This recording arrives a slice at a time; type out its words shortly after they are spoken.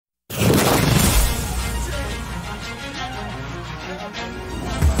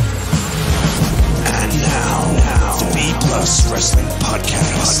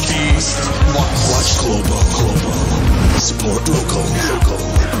Local.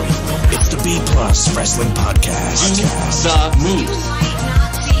 It's the B Plus Wrestling Podcast. The move. You might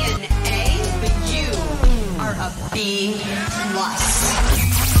not be an A, but you are a B plus.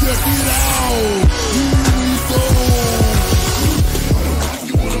 Check it out.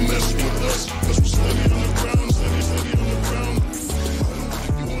 You wanna mess with us? 'Cause we're steady on the ground.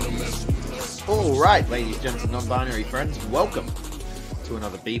 All right, ladies, gents, and non-binary friends, welcome to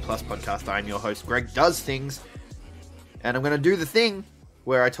another B Plus podcast. I'm your host, Greg Does Things, and I'm going to do the thing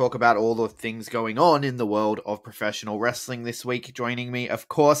where I talk about all the things going on in the world of professional wrestling this week. Joining me, of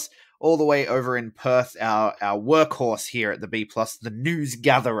course, all the way over in Perth, our workhorse here at the B Plus, the news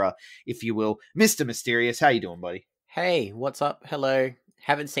gatherer, if you will, Mr. Mysterious. How you doing, buddy? Hey, what's up? Hello.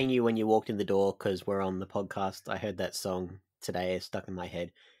 Haven't seen you when you walked in the door because we're on the podcast. I heard that song today. It's stuck in my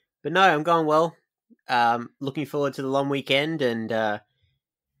head. But no, I'm going well. Looking forward to the long weekend and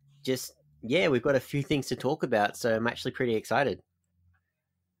we've got a few things to talk about, so I'm actually pretty excited.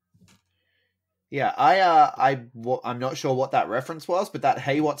 Yeah, I'm not sure what that reference was, but that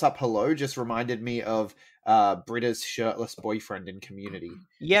 "Hey, what's up, hello" just reminded me of Britta's shirtless boyfriend in Community.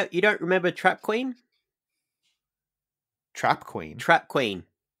 Yeah, you don't remember Trap Queen? Trap Queen? Trap Queen.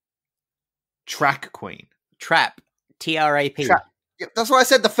 Track Queen. Trap. T-R-A-P. Trap. Yeah, that's what I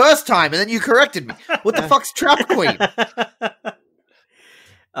said the first time, and then you corrected me. What the fuck's Trap Queen?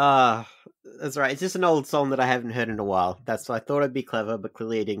 That's right. It's just an old song that I haven't heard in a while. That's why I thought it'd be clever, but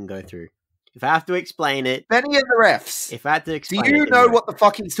clearly it didn't go through. If I have to explain it... Benny and the refs. If I had to explain Do you know what the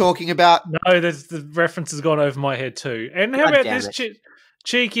fuck he's talking about? No, the reference has gone over my head too. And how about this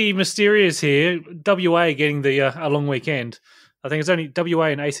cheeky Mysterious here, WA getting the a long weekend. I think it's only WA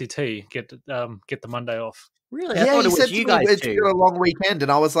and ACT get the Monday off. Really? Yeah, I thought he it said was you guys it's too. a long weekend,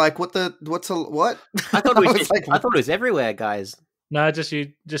 and I was like, what? I thought it was everywhere, guys. No, just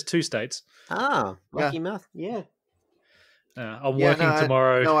two states. Ah, lucky mouth. Yeah. I'm working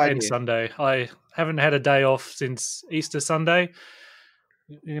tomorrow and Sunday. I haven't had a day off since Easter Sunday.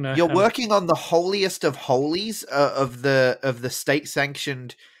 You know, you're working on the holiest of holies of the state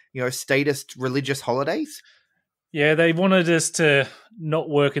sanctioned, statist religious holidays. Yeah, they wanted us to not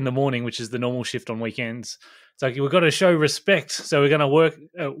work in the morning, which is the normal shift on weekends. It's like, we've got to show respect, so we're going to work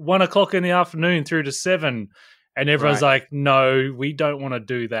at 1 o'clock in the afternoon through to 7. And everyone's like, no, we don't want to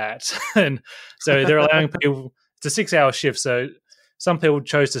do that. And so they're allowing people, it's a 6-hour shift. So some people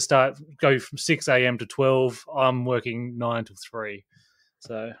chose to go from 6 a.m. to 12. I'm working 9 to 3.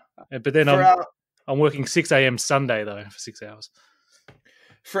 So, but then I'm working 6 a.m. Sunday though for 6 hours.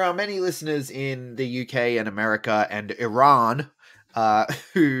 For our many listeners in the UK and America and Iran,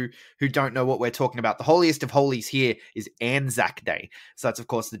 who don't know what we're talking about, the holiest of holies here is Anzac Day. So that's, of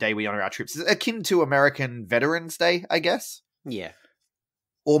course, the day we honor our troops. It's akin to American Veterans Day, I guess. Yeah.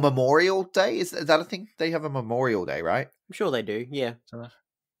 Or Memorial Day. Is that a thing? They have a Memorial Day, right? I'm sure they do. Yeah.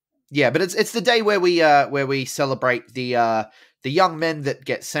 Yeah, but it's the day where we celebrate the young men that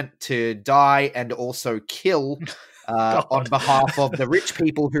get sent to die and also kill on behalf of the rich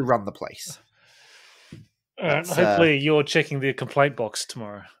people who run the place. Hopefully you're checking the complaint box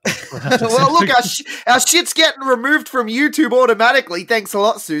tomorrow. Well, look, our shit's getting removed from YouTube automatically. Thanks a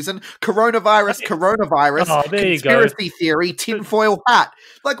lot, Susan. Coronavirus. Oh, there conspiracy theory, tinfoil hat.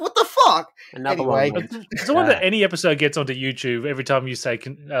 Like, what the fuck? Anyway. It's the one that any episode gets onto YouTube every time you say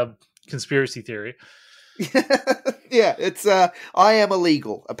conspiracy theory. Yeah, it's I am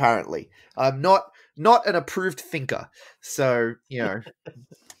illegal, apparently. I'm not an approved thinker. So,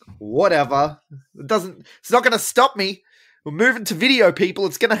 whatever. It's not going to stop me. We're moving to video, people.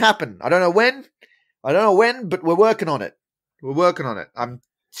 It's going to happen. I don't know when, but we're working on it. I'm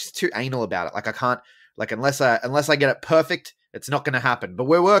just too anal about it. Like, I can't, unless I get it perfect, it's not going to happen. But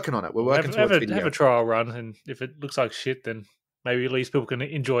we're working on it. We're working towards video. Have a trial run, and if it looks like shit, then maybe at least people can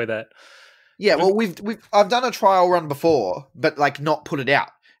enjoy that. Yeah, well, I've done a trial run before, but not put it out.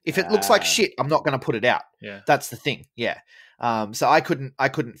 If it looks like shit, I'm not going to put it out. Yeah, that's the thing. Yeah. So I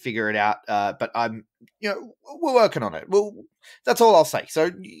couldn't figure it out. But I'm, we're working on it. Well, that's all I'll say. So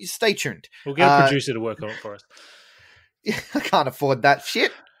stay tuned. We'll get a producer to work on it for us. I can't afford that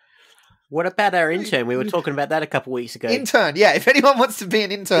shit. What about our intern? We were talking about that a couple weeks ago. Intern, yeah. If anyone wants to be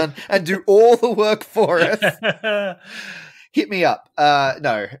an intern and do all the work for us, hit me up.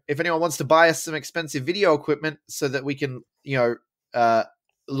 No, if anyone wants to buy us some expensive video equipment so that we can,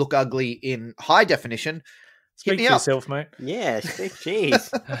 look ugly in high definition, speak to yourself, mate. Yeah, jeez.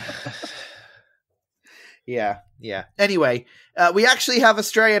 Yeah. Anyway, we actually have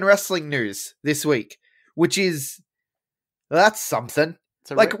Australian wrestling news this week, which is that's something.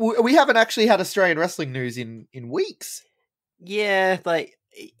 We haven't actually had Australian wrestling news in weeks. Yeah,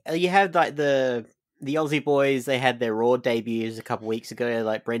 you have the the Aussie boys, they had their Raw debuts a couple weeks ago,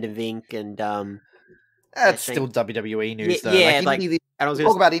 like Brendan Vink and That's I still think- WWE news, though. yeah, Like indie, and I was we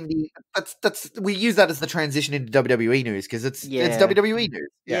gonna talk about indie. That's we use that as the transition into WWE news because it's Yeah. WWE news.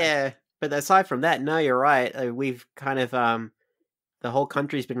 yeah, but aside from that, no, you're right. We've kind of the whole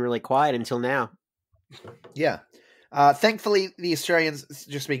country's been really quiet until now. Yeah. Thankfully, the Australians.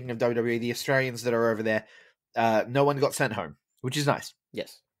 Just speaking of WWE, the Australians that are over there, no one got sent home, which is nice.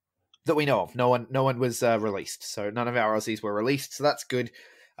 Yes. That we know of. No one was released. So none of our Aussies were released. So that's good.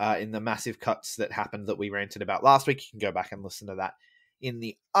 In the massive cuts that happened that we ranted about last week, you can go back and listen to that in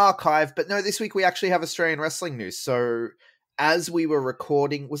the archive. But no, this week we actually have Australian wrestling news. So as we were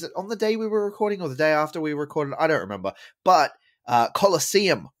recording, was it on the day we were recording or the day after we recorded? I don't remember. But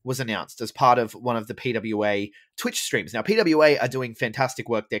Coliseum was announced as part of one of the PWA Twitch streams. Now, PWA are doing fantastic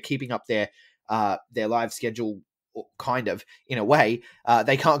work. They're keeping up their live schedule, kind of, in a way.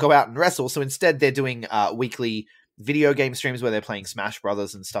 They can't go out and wrestle, so instead they're doing weekly video game streams where they're playing Smash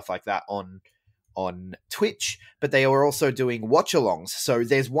Brothers and stuff like that on Twitch, but they are also doing watch-alongs. So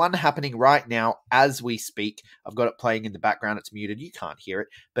there's one happening right now as we speak. I've got it playing in the background. It's muted. You can't hear it.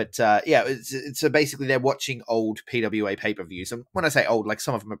 But yeah, so basically they're watching old PWA pay-per-views. And when I say old, like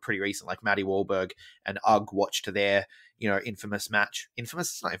some of them are pretty recent, like Matty Wahlberg and UGG watched their, infamous match.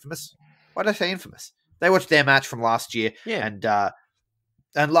 Infamous? It's not infamous. Why did I say infamous? They watched their match from last year. Yeah.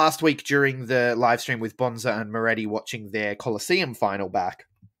 And last week during the live stream with Bonza and Moretti watching their Coliseum final back,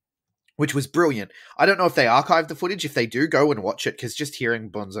 which was brilliant. I don't know if they archived the footage. If they do, go and watch it, because just hearing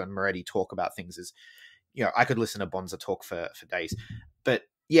Bonza and Moretti talk about things is, I could listen to Bonza talk for days. But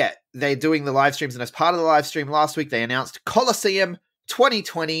yeah, they're doing the live streams, and as part of the live stream last week, they announced Coliseum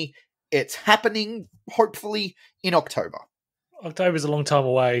 2020. It's happening, hopefully, in October. October's a long time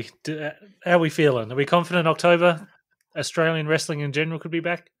away. How are we feeling? Are we confident October Australian wrestling in general could be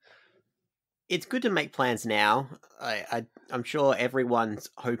back? It's good to make plans now. I'm sure everyone's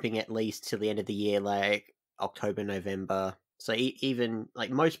hoping at least till the end of the year, like October, November. So even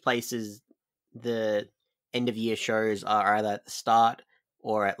like most places, the end of year shows are either at the start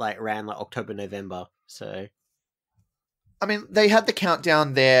or at like around like October, November. So, I mean, they had the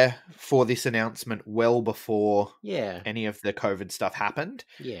countdown there for this announcement well before any of the COVID stuff happened.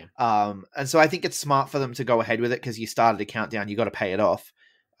 Yeah. And so I think it's smart for them to go ahead with it because you started a countdown, you got to pay it off.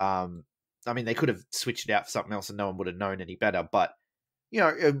 I mean, they could have switched it out for something else and no one would have known any better. But,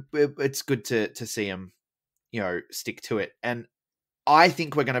 it's good to see them, stick to it. And I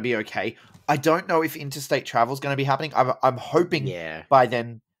think we're going to be okay. I don't know if interstate travel is going to be happening. I'm hoping by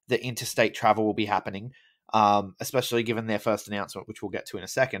then the interstate travel will be happening. Especially given their first announcement, which we'll get to in a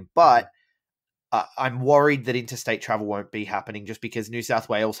second. But I'm worried that interstate travel won't be happening just because New South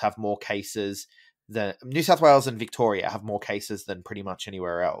Wales have more cases than New South Wales and Victoria have more cases than pretty much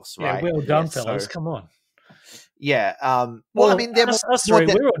anywhere else, right? Yeah, well done, fellas. Come on. Yeah. Well, I mean, they're us three,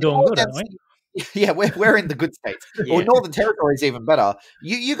 we're all doing good, aren't we? Yeah, we're in the good states. Well, Northern Territory is even better.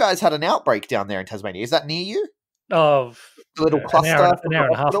 You guys had an outbreak down there in Tasmania. Is that near you? Oh, a little cluster. An hour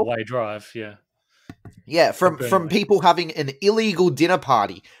and a half away drive, yeah. Yeah, from people having an illegal dinner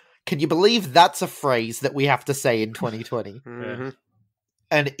party. Can you believe that's a phrase that we have to say in 2020? Mm-hmm.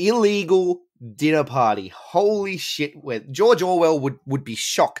 An illegal dinner party. Holy shit. George Orwell would be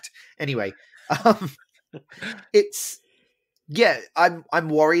shocked. Anyway, I'm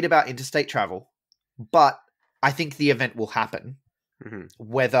worried about interstate travel, but I think the event will happen. Mm-hmm.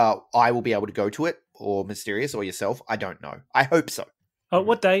 Whether I will be able to go to it or Mysterious or yourself, I don't know. I hope so. Oh,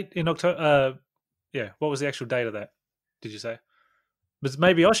 what date in October? What was the actual date of that? Did you say? But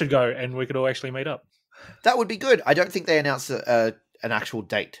maybe I should go and we could all actually meet up. That would be good. I don't think they announced an actual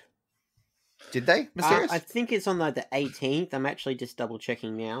date. Did they, Mysterious? I think it's on like the 18th. I'm actually just double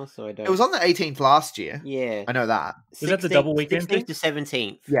checking now, so I don't. It was on the 18th last year. Yeah, I know that. Was that the double weekend? 16th to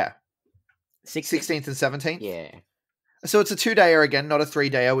 17th. Yeah, 16th and 17th. Yeah. So it's a 2-dayer again, not a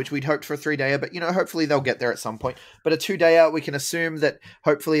 3-dayer, which we'd hoped for a 3-dayer, but hopefully they'll get there at some point. But a 2-dayer, we can assume that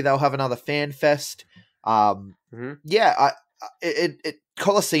hopefully they'll have another fan fest. Yeah,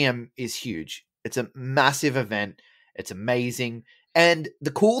 Coliseum is huge. It's a massive event. It's amazing. And the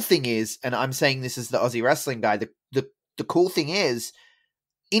cool thing is, and I'm saying this as the Aussie wrestling guy, the cool thing is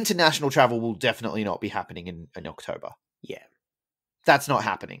international travel will definitely not be happening in October. Yeah. That's not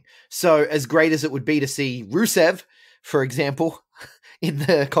happening. So as great as it would be to see Rusev, for example, in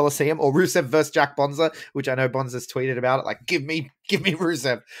the Coliseum, or Rusev versus Jack Bonza, which I know Bonza's tweeted about it, like, give me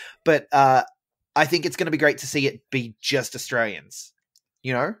Rusev. But I think it's going to be great to see it be just Australians.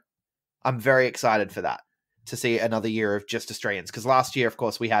 I'm very excited for that, to see another year of just Australians. Because last year, of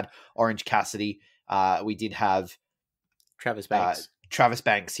course, we had Orange Cassidy. We did have Travis Banks. Travis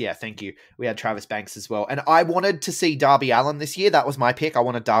Banks. Yeah, thank you. We had Travis Banks as well. And I wanted to see Darby Allin this year. That was my pick. I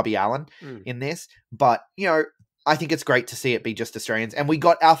wanted Darby Allin in this. But, I think it's great to see it be just Australians. And we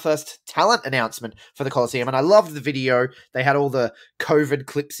got our first talent announcement for the Coliseum. And I loved the video. They had all the COVID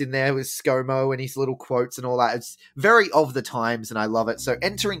clips in there with ScoMo and his little quotes and all that. It's very of the times, and I love it. So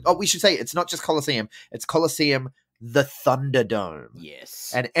we should say it's not just Coliseum. It's Coliseum, the Thunderdome.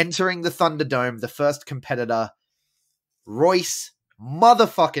 Yes. And entering the Thunderdome, the first competitor, Royce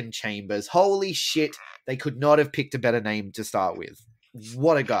motherfucking Chambers. Holy shit. They could not have picked a better name to start with.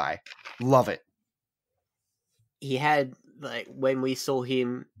 What a guy. Love it. He had, when we saw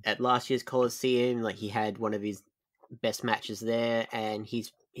him at last year's Coliseum, he had one of his best matches there, and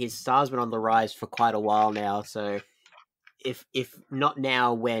his star's been on the rise for quite a while now. So if not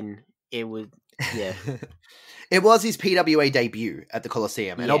now, when it would, yeah. It was his PWA debut at the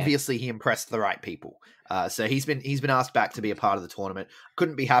Coliseum, and obviously he impressed the right people. So he's been asked back to be a part of the tournament.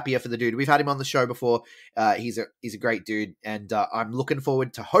 Couldn't be happier for the dude. We've had him on the show before. He's a great dude, and I'm looking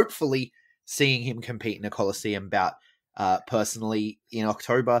forward to hopefully seeing him compete in a Coliseum bout personally in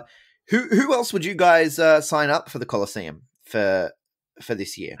October. Who else would you guys sign up for the Coliseum for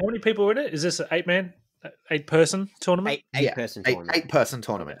this year? How many people are in it? Is this an 8-person tournament? Eight-person tournament. 8-person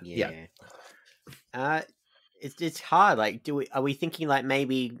tournament. Yeah. It's hard. Are we thinking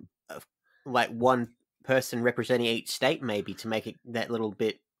maybe one person representing each state, maybe, to make it that little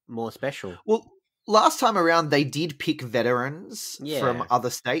bit more special? Well, last time around they did pick veterans from other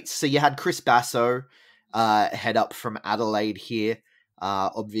states. So you had Chris Basso head up from Adelaide here.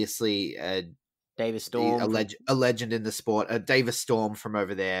 Obviously, Davis Storm, a legend in the sport. Davis Storm from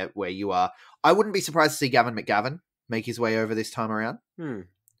over there where you are. I wouldn't be surprised to see Gavin McGavin make his way over this time around.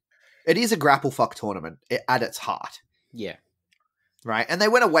 It is a grapple fuck tournament at its heart. Yeah. Right, and they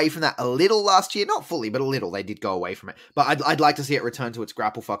went away from that a little last year. Not fully, but a little. They did go away from it. But I'd like to see it return to its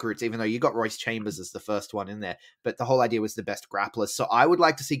grapple fuck roots, even though you got Royce Chambers as the first one in there. But the whole idea was the best grapplers. So I would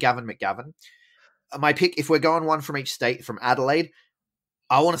like to see Gavin McGavin. My pick, if we're going one from each state, from Adelaide,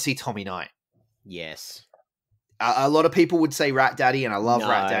 I want to see Tommy Knight. Yes. A lot of people would say Rat Daddy, and I love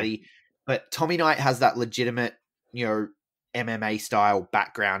Rat Daddy. But Tommy Knight has that legitimate, MMA style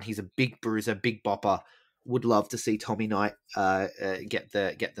background. He's a big bruiser, big bopper. Would love to see Tommy Knight get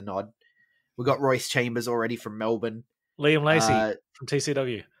the nod. We got Royce Chambers already from Melbourne. Liam Lacey from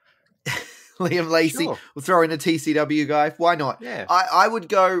TCW. Liam Lacey. Sure. We'll throw in a TCW guy. Why not? Yeah. I would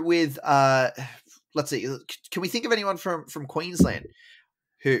go with let's see. Can we think of anyone from Queensland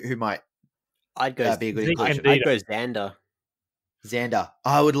who might I'd go be a good Zeke inclusion? I'd go Xander. Xander.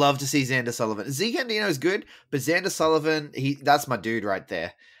 I would love to see Xander Sullivan. Zeke Andino is good, but Xander Sullivan, that's my dude right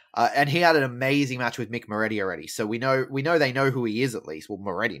there. And he had an amazing match with Mick Moretti already. So we know they know who he is at least. Well,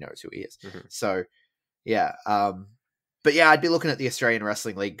 Moretti knows who he is. Mm-hmm. So, yeah. But yeah, I'd be looking at the Australian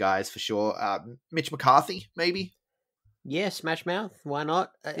Wrestling League guys for sure. Mitch McCarthy, maybe? Yeah, Smash Mouth. Why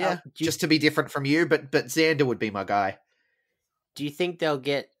not? Just to be different from you, but Xander would be my guy. Do you think they'll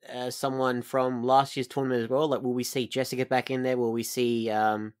get someone from last year's tournament as well? Will we see Jessica back in there? Will we see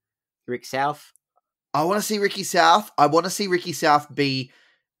Rick South? I want to see Ricky South. I want to see Ricky South be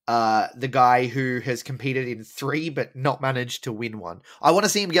the guy who has competed in 3 but not managed to win one. I want to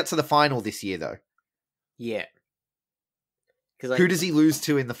see him get to the final this year, though. Yeah. Who does he lose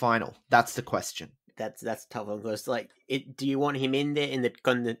to in the final? That's the question. That's a tough one because do you want him in there in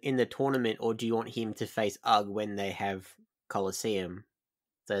the tournament, or do you want him to face UGG when they have Coliseum?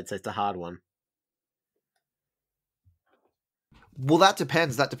 So it's a hard one. Well, that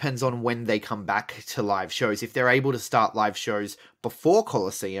depends. That depends on when they come back to live shows. If they're able to start live shows before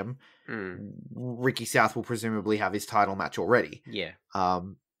Coliseum, Ricky South will presumably have his title match already. Yeah.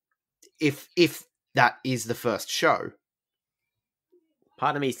 If that is the first show.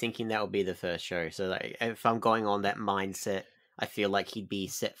 Part of me is thinking that will be the first show. So if I'm going on that mindset, I feel like he'd be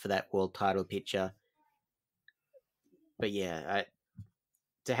set for that world title picture. But yeah,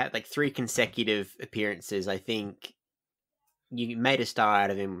 to have 3 consecutive appearances, I think you made a star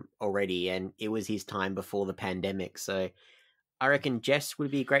out of him already, and it was his time before the pandemic. So I reckon Jess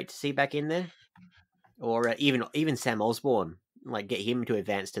would be great to see back in there, or even Sam Osborne, get him to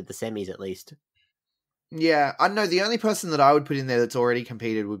advance to the semis at least. Yeah, I know the only person that I would put in there that's already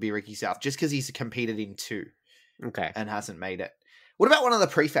competed would be Ricky South, just because he's competed in 2, and hasn't made it. What about one of the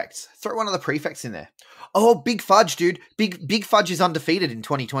prefects? Throw one of the prefects in there. Oh, Big Fudge, dude! Big Fudge is undefeated in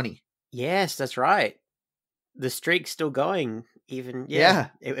 2020. Yes, that's right. The streak's still going. Even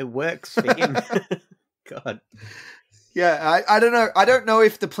it works for him. God. Yeah, I don't know. I don't know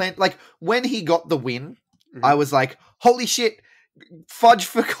if the plan, when he got the win, I was like, holy shit, Fudge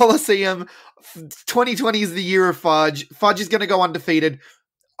for Coliseum. 2020 is the year of Fudge. Fudge is going to go undefeated.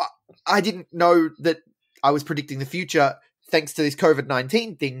 I didn't know that I was predicting the future. Thanks to this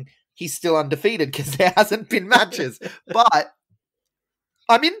COVID-19 thing, he's still undefeated because there hasn't been matches. But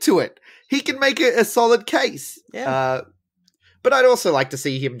I'm into it. He can make a solid case. Yeah. But I'd also like to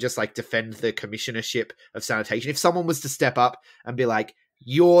see him just like defend the commissionership of sanitation. If someone was to step up and be like,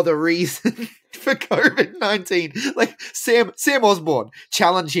 you're the reason for COVID-19. Like Sam Osborne,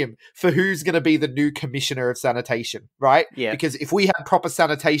 challenge him for who's going to be the new commissioner of sanitation, right? Yeah. Because if we had proper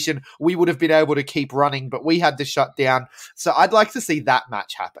sanitation, we would have been able to keep running, but we had to shut down. So I'd like to see that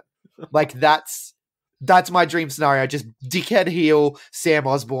match happen. Like that's my dream scenario. Just dickhead heel Sam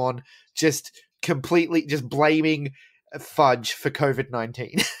Osborne, just completely just blaming Fudge for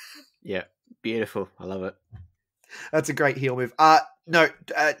COVID-19. Yeah. Beautiful. I love it. That's a great heel move.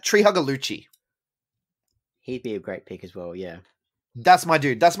 Tree Hugger Lucci. He'd be a great pick as well, yeah. That's my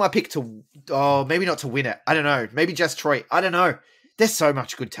dude. That's my pick to, maybe not to win it. I don't know. Maybe just Troy. I don't know. There's so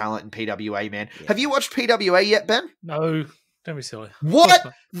much good talent in PWA, man. Yeah. Have you watched PWA yet, Ben? No. Don't be silly. What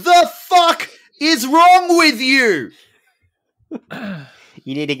the fuck is wrong with you?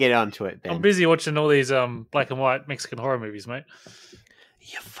 You need to get onto it, Ben. I'm busy watching all these black and white Mexican horror movies, mate.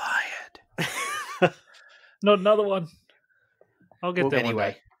 You're fired. Not another one. I'll get there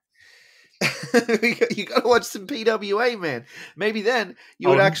anyway. You got to watch some PWA, man. Maybe then you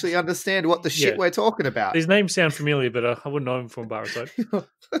would actually understand what the shit we're talking about. These names sound familiar, but I wouldn't know them from Baraside.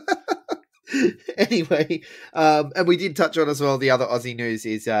 Anyway, and we did touch on as well, the other Aussie news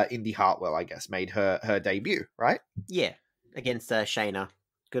is Indy Hartwell, I guess, made her debut, right? Yeah, against Shayna.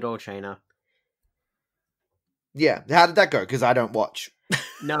 Good old Shayna. Yeah, how did that go? Because I don't watch.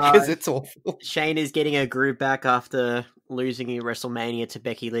 No, because it's awful. Shayna's getting her groove back after losing in WrestleMania to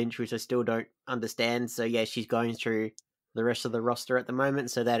Becky Lynch, which I still don't understand. So yeah, she's going through the rest of the roster at the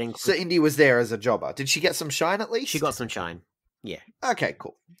moment. So that includes. So Indy was there as a jobber. Did she get some shine at least? She got some shine. Yeah. Okay,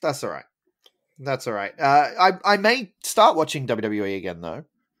 cool. That's all right. That's all right. I may start watching WWE again though.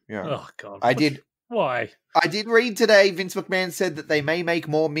 Yeah. Oh god. I did. Why? I did read today. Vince McMahon said that they may make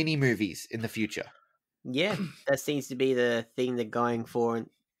more mini movies in the future. Yeah, that seems to be the thing they're going for. And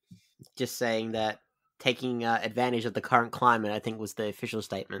just saying that taking advantage of the current climate, I think, was the official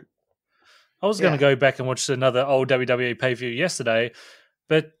statement. I was going to go back and watch another old WWE pay-per-view yesterday,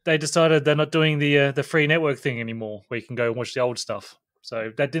 but they decided they're not doing the free network thing anymore, where you can go and watch the old stuff.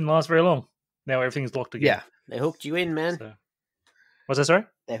 So that didn't last very long. Now everything's locked again. Yeah. They hooked you in, man. So. What's that, sorry?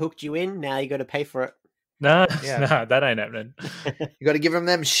 They hooked you in, now you got to pay for it. Nah, that ain't happening. You got to give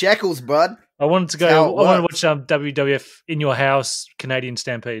them shekels, bud. I wanted to go. I want to watch WWF In Your House, Canadian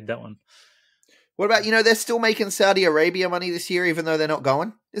Stampede. That one. What about they're still making Saudi Arabia money this year, even though they're not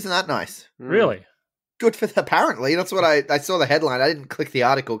going. Isn't that nice? Really? Good for them. Apparently, that's what I saw the headline. I didn't click the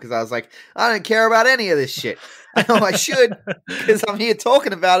article because I was like, I don't care about any of this shit. I know I should because I'm here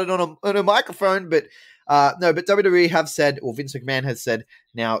talking about it on a microphone, but. No, but WWE have said, or Vince McMahon has said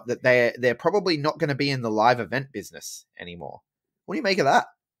now that they're probably not going to be in the live event business anymore. What do you make of that?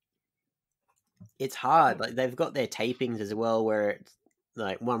 It's hard. Like they've got their tapings as well, where it's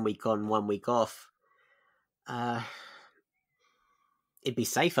like 1 week on, 1 week off. It'd be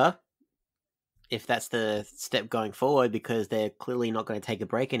safer if that's the step going forward, because they're clearly not going to take a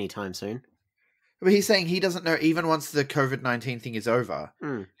break anytime soon. But he's saying he doesn't know, even once the COVID-19 thing is over,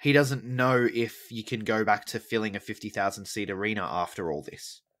 he doesn't know if you can go back to filling a 50,000-seat arena after all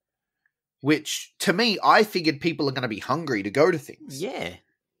this. Which, to me, I figured people are going to be hungry to go to things. Yeah.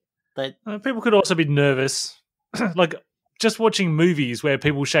 But people could also be nervous. Like, just watching movies where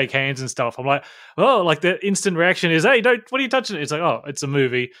people shake hands and stuff, I'm like, oh, like the instant reaction is, hey, what are you touching? It's like, oh, it's a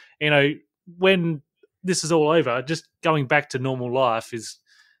movie. When this is all over, just going back to normal life it's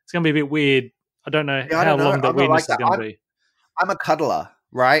going to be a bit weird. I don't know how long the weirdness is going to be. I'm a cuddler,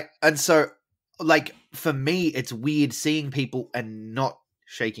 right? And so, like, for me, it's weird seeing people and not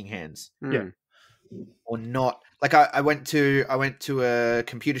shaking hands. Yeah. Or not. Like, I went to a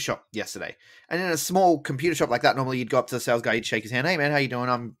computer shop yesterday. And in a small computer shop like that, normally you'd go up to the sales guy, you'd shake his hand. Hey, man, how you doing?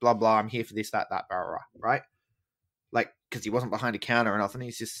 I'm blah, blah. I'm here for this, that, blah, blah, right? Like, because he wasn't behind a counter or nothing.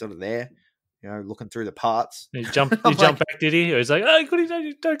 He's just sort of there. Looking through the parts. He jumped back, did he? Or he's like, oh,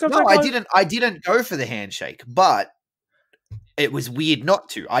 don't come back. No, I didn't go for the handshake, but it was weird not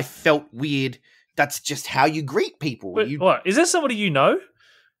to. I felt weird. That's just how you greet people. What? Is there somebody you know?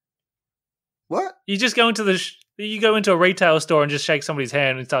 What? You just go into you go into a retail store and just shake somebody's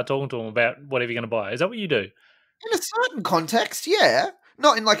hand and start talking to them about whatever you're going to buy. Is that what you do? In a certain context, yeah.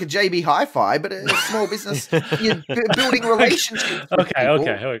 Not in like a JB Hi-Fi, but a small business. You're building relationships. Okay.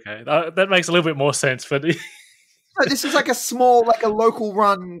 That makes a little bit more sense. But No, this is like a small, like a local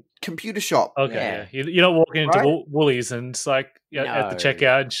run computer shop. Okay, Yeah. yeah. You're not walking into Right? Woolies and it's like at the No.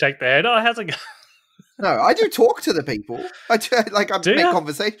 checkout and shake their head. Oh, how's it going? No, I do talk to the people. I Do make ya?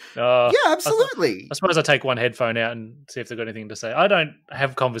 conversation. Uh, Yeah, absolutely. I suppose I take one headphone out and see if they've got anything to say. I don't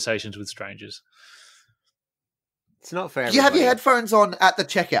have conversations with strangers. It's not for Do everybody. you have your headphones on at the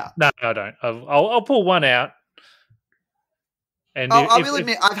checkout? No, I don't. I'll pull one out. And I if, will if-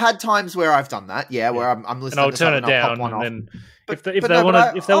 admit, I've had times where I've done that. Yeah, where I'm and listening I'll to turn something, it I'll pop down, one off. and then But- if but they no, want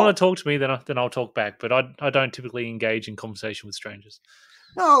but to I'll- want to talk to me, then I'll talk back. But I don't typically engage in conversation with strangers.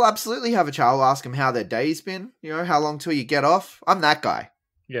 No, I'll absolutely have a chat. I'll ask them how their day's been. You know, how long till you get off. I'm that guy.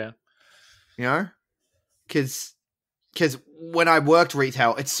 Yeah, You know, because when I worked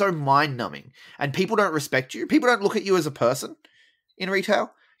retail, it's so mind numbing, and people don't respect you. People don't look at you as a person in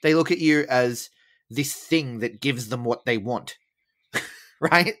retail. They look at you as this thing that gives them what they want.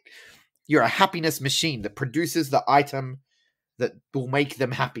 Right? You're a happiness machine that produces the item that will make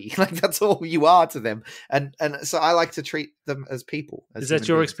them happy. Like that's all you are to them. And so I like to treat them as people. As is that human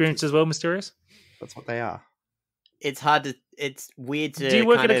your beings. experience as well, Mysterious? That's what they are. It's hard to. It's weird to. Do you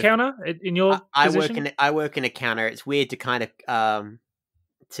work kind at a of- counter in your I position? work in a counter. It's weird to kind of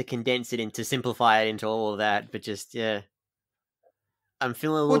to condense it into simplify it into all of that, but just yeah. I'm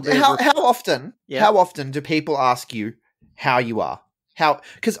feeling a little Well, bit. how often? Yeah. How often do people ask you how you are? How?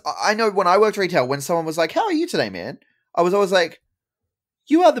 Because I know when I worked retail, when someone was like, "How are you today, man?" I was always like,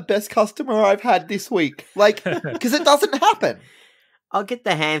 "You are the best customer I've had this week." Like, because it doesn't happen. I'll get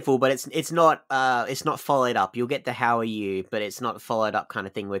the handful, but it's not followed up. You'll get the how are you, but it's not followed up kind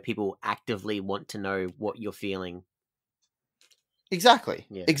of thing where people actively want to know what you're feeling. Exactly.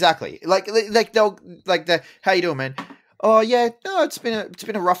 Yeah. Exactly. Like they'll like the how you doing, man? Oh yeah, no, it's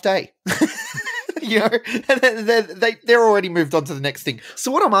been a rough day. You know, and then they're already moved on to the next thing. So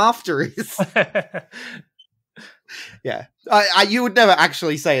what I'm after is, yeah, you would never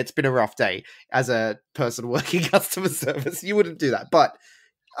actually say it's been a rough day as a person working customer service. You wouldn't do that, but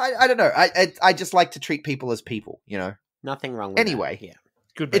I don't know. I just like to treat people as people. You know. Nothing wrong with Anyway. that. Yeah.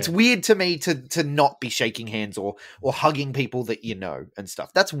 Good man. It's weird to me to not be shaking hands or hugging people that you know and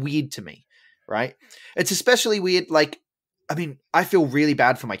stuff. That's weird to me, right? It's especially weird. Like, I mean, I feel really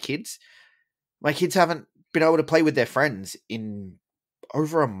bad for my kids. My kids haven't been able to play with their friends in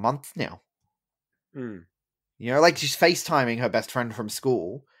over a month now. Mm. You know, like she's FaceTiming her best friend from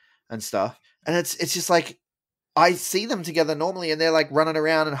school and stuff, and it's just like I see them together normally, and they're like running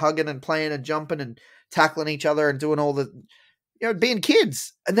around and hugging and playing and jumping and tackling each other and doing all the. You know, being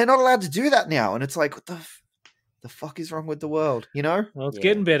kids, and they're not allowed to do that now. And it's like, what the fuck is wrong with the world? You know, Well, it's Yeah.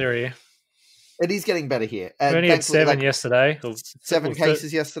 getting better here. it is getting better here. We And only had thankfully, 7 like, yesterday. Or 7 or thir-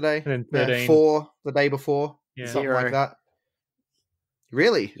 cases yesterday, and then yeah, 13. 4 the day before, Yeah. something 0. like that.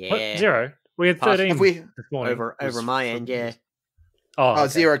 Really? Yeah. What? 0? We had Past- 13 Have we? this morning. Over my end, yeah. Oh, Oh, okay.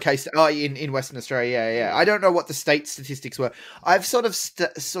 0 case. Oh, in Western Australia, yeah. I don't know what the state statistics were. I've sort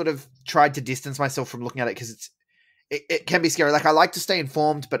of tried to distance myself from looking at it because it can be scary. Like I like to stay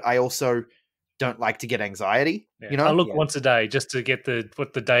informed, but I also don't like to get anxiety. Yeah. You know, I look Yeah. once a day just to get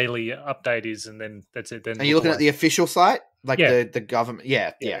what the daily update is, and then that's it. Then are you looking at the official site, like Yeah. the government?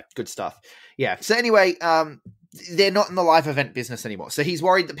 Yeah, Yeah. good stuff. Yeah. So anyway, they're not in the live event business anymore. So he's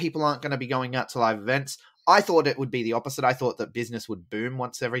worried that people aren't going to be going out to live events. I thought it would be the opposite. I thought that business would boom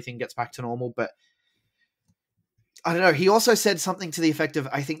once everything gets back to normal, but I don't know. He also said something to the effect of,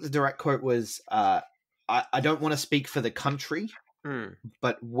 I think the direct quote was, I don't want to speak for the country, Mm.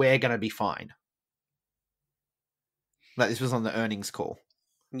 but we're going to be fine. Like this was on the earnings call.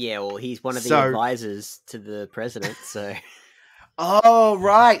 Yeah, well, he's one of the So- advisors to the president, so Oh,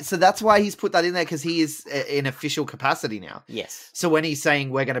 right. So that's why he's put that in there, because he is in official capacity now. yes, So when he's saying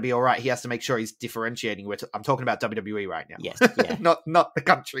we're going to be all right, he has to make sure he's differentiating. I'm talking about WWE right now. yes, yeah. not the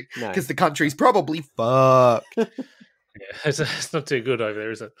country, No. because the country's probably fucked. Yeah, it's not too good over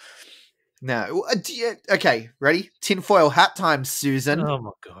there, is it? No. Okay, ready? Tinfoil hat time, Susan. Oh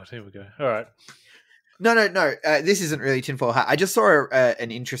my god, here we go. All right. No. This isn't really tinfoil hat. I just saw an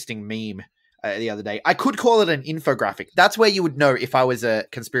interesting meme the other day. I could call it an infographic. That's where you would know if I was a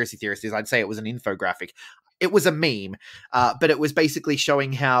conspiracy theorist. Is I'd say it was an infographic. It was a meme, but it was basically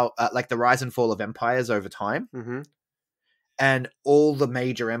showing how like the rise and fall of empires over time, Mm-hmm. and all the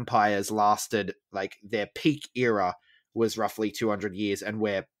major empires lasted, like their peak era was roughly 200 years, and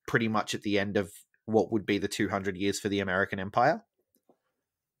we're pretty much at the end of what would be the 200 years for the American Empire.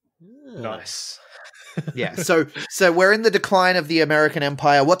 Nice. Yeah, so we're in the decline of the American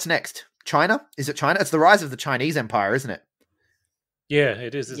Empire. What's next? China? Is it China? It's the rise of the Chinese Empire, isn't it? Yeah,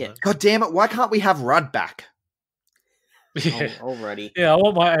 it is, isn't Yeah. it? God damn it! Why can't we have Rudd back? Yeah. Already. Yeah, I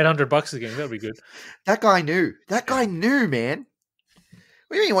want my $800 again. That'd be good. That guy knew. That guy knew, man.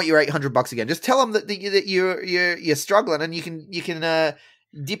 What do you mean you want your $800 again? Just tell him that you're struggling and you can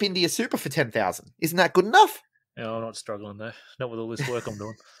dip into your super for 10,000. Isn't that good enough? Yeah, I'm not struggling though. Not with all this work I'm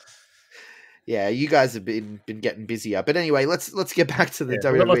doing. Yeah, you guys have been getting busier. But anyway, let's get back to the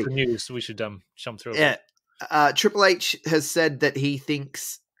Yeah, we've got lots WWE. of news, so we should jump through. Yeah, Triple H has said that he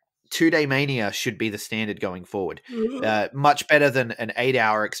thinks 2-Day Mania should be the standard going forward. Much better than an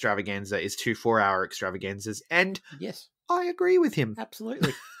 8-hour extravaganza is 2 4-hour extravaganzas, and Yes, I agree with him.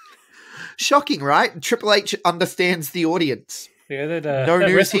 absolutely. Shocking, right? Triple H understands the audience. Yeah, that No that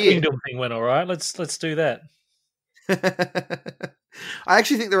news Wrestle here. Kingdom thing went all right. Let's do that. I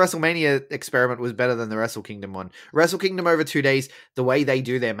actually think the WrestleMania experiment was better than the Wrestle Kingdom one. Wrestle Kingdom over 2 days, the way they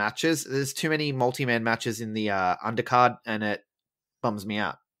do their matches, there's too many multi-man matches in the undercard, and it bums me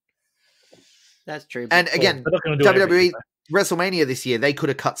out. That's true. And again, they're not gonna do it every WWE year, WrestleMania this year, they could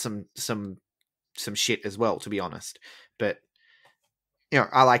have cut some shit as well, to be honest. But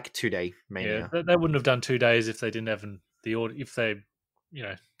I like 2-Day Mania. Yeah, they wouldn't have done 2 days if they didn't have the order. If they,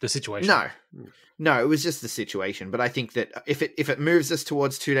 the situation. No, it was just the situation. But I think that if it moves us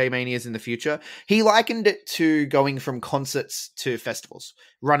towards 2-Day Manias in the future, he likened it to going from concerts to festivals,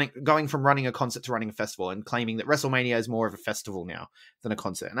 going from running a concert to running a festival, and claiming that WrestleMania is more of a festival now than a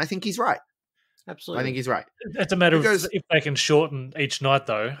concert. And I think he's right. Absolutely. I think he's right. It's a matter of if they can shorten each night,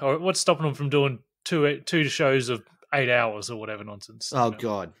 though. Or what's stopping them from doing two shows of 8 hours or whatever nonsense? Oh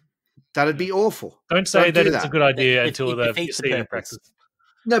God, that'd be awful. Don't say that it's a good idea It until defeats they've the seen it in purpose. practice.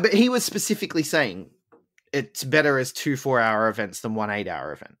 No, but he was specifically saying it's better as 2 4-hour events than 1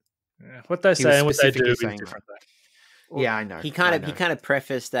 8-hour event. Yeah, what they He say was and what they do specifically is saying different. Well, Yeah, I know. He kind of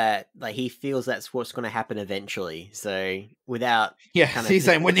prefaced that like he feels that's what's going to happen eventually. So without Yeah, kind of- he's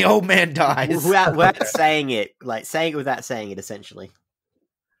saying when the old man dies. without saying it, like saying it without saying it, essentially.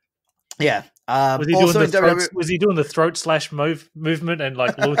 Yeah. Was he, Also doing in the was he doing the throat slash movement and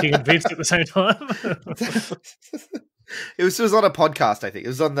like looking at Vince at the same time? It was on a podcast, I think. It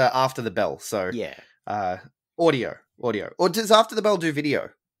was on the After the Bell. So Yeah, audio. Or does After the Bell do video?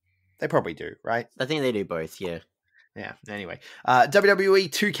 They probably do, right? I think they do both. Yeah, Yeah. Anyway, WWE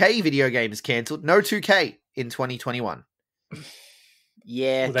 2K video game is cancelled. No 2K in 2021.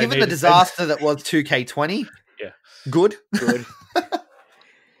 yeah, Well, they Given need the to- disaster that was 2K20, Yeah. good. good.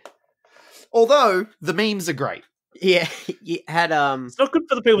 Although the memes are great. Yeah, you had It's not good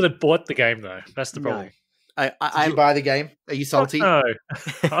for the people that bought the game, though. That's the No. problem. Did you buy the game? Are you salty? No,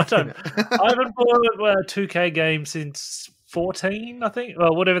 I don't. I haven't bought a 2K game since 14, I think.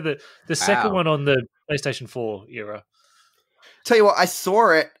 Well, whatever the second Wow. one on the PlayStation 4 era. Tell you what, I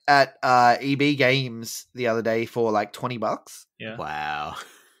saw it at EB Games the other day for like $20. Yeah. wow.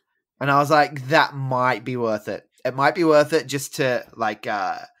 And I was like, that might be worth it. It might be worth it just to like.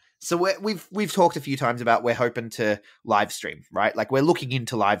 So we've talked a few times about we're hoping to live stream, right? Like we're looking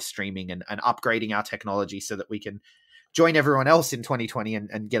into live streaming and upgrading our technology so that we can join everyone else in 2020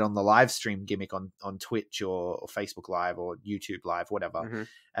 and get on the live stream gimmick on Twitch or Facebook Live or YouTube Live, whatever. Mhm.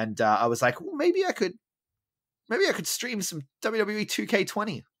 And I was like, well, maybe I could stream some WWE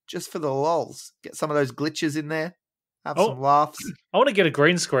 2K20 just for the lols. Get some of those glitches in there. Have Oh. some laughs. I want to get a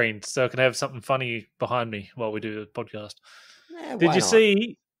green screen so I can have something funny behind me while we do the podcast. Yeah, Did why you not?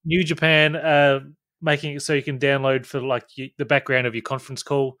 see New Japan making it so you can download for like the background of your conference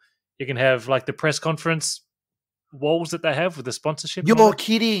call? You can have like the press conference walls that they have with the sponsorship. and all You're that.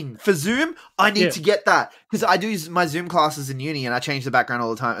 kidding. For Zoom, I need Yeah. to get that because I do my Zoom classes in uni and I change the background all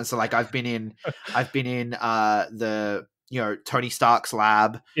the time. And so like I've been in the Tony Stark's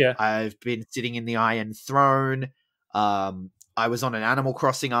lab. Yeah. I've been sitting in the Iron Throne. I was on an Animal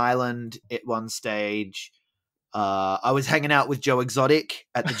Crossing island at one stage. I was hanging out with Joe Exotic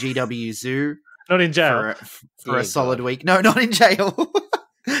at the GW Zoo Not in jail. for Dear a solid God. week. No, not in jail.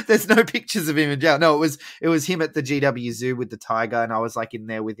 There's no pictures of him in jail. No, it was him at the GW Zoo with the tiger, and I was like in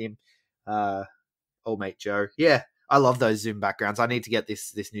there with him. Old mate Joe. Yeah, I love those Zoom backgrounds. I need to get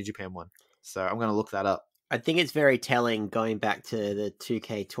this New Japan one, so I'm gonna look that up. I think it's very telling going back to the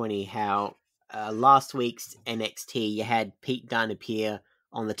 2K20 how last week's NXT you had Pete Dunne appear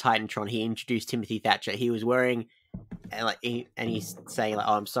on the Titantron. He introduced Timothy Thatcher. He was wearing and he's saying like,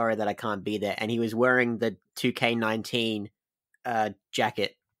 "Oh, I'm sorry that I can't be there," and he was wearing the 2K19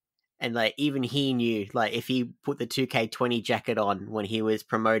 jacket. And like even he knew like if he put the 2K20 jacket on when he was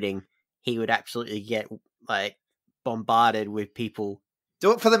promoting, he would absolutely get like bombarded with people.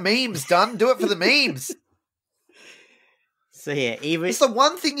 Do it for the memes, Dunn. Do it for the memes. So yeah, even It's the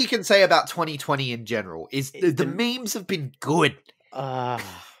one thing you can say about 2020 in general is the memes have been good. at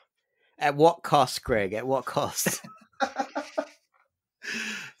what cost, Greg? At what cost?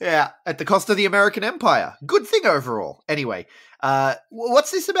 Yeah, at the cost of the American Empire. Good thing overall. Anyway,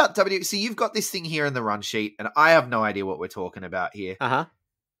 what's this about WWE? So you've got this thing here in the run sheet, and I have no idea what we're talking about here. Uh-huh.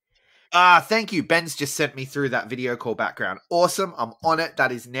 Thank you. Ben's just sent me through that video call background. Awesome. I'm on it.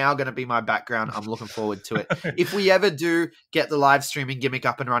 That is now going to be my background. I'm looking forward to it. If we ever do get the live streaming gimmick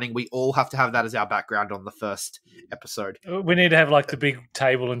up and running, we all have to have that as our background on the first episode. We need to have like the big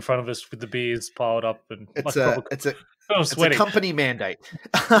table in front of us with the beers piled up, and It's like, it's a company mandate.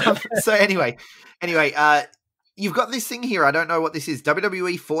 So anyway, you've got this thing here. I don't know what this is.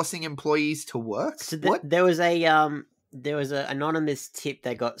 WWE forcing employees to work. So What? there was an anonymous tip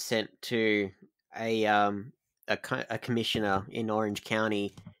that got sent to a commissioner in Orange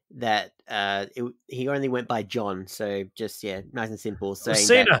County that he only went by John. So just nice and simple. Saying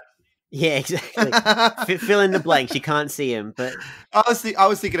Cena. that, yeah, exactly. Fill in the blanks. You can't see him, but I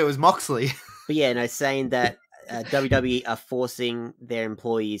was thinking it was Moxley. But yeah, no, saying that WWE are forcing their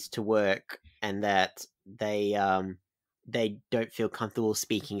employees to work, and that they don't feel comfortable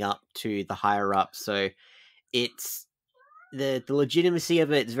speaking up to the higher up. So it's the legitimacy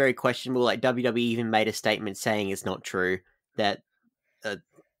of it is very questionable. Like WWE even made a statement saying it's not true, that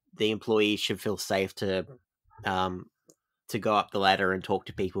the employees should feel safe to go up the ladder and talk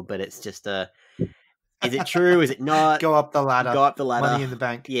to people. But it's just is it true? Is it not? Go up the ladder. Go up the ladder. Money in the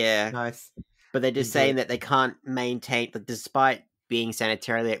bank. Yeah. Nice. But they're just saying that they can't maintain, despite being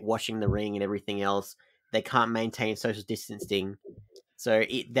sanitarily, like washing the ring and everything else, they can't maintain social distancing. So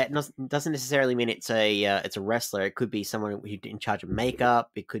that doesn't necessarily mean it's a wrestler. It could be someone who's in charge of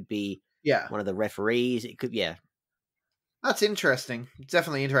makeup. It could be one of the referees. It could That's interesting. It's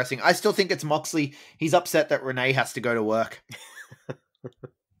definitely interesting. I still think it's Moxley. He's upset that Renee has to go to work.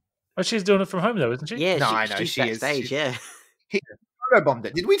 Oh, she's doing it from home though, isn't she? Yeah, I know she's she is. backstage, yeah. He photo bombed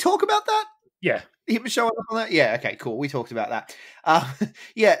it. Did we talk about that? Yeah. Him showing up on that? Yeah, okay, cool. We talked about that.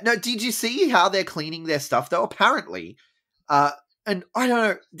 Yeah, no, did you see how they're cleaning their stuff though? Apparently, and I don't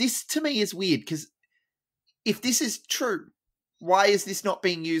know, this to me is weird because if this is true, why is this not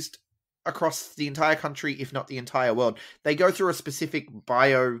being used across the entire country, if not the entire world? They go through a specific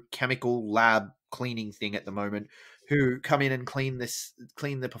biochemical lab cleaning thing at the moment, who come in and clean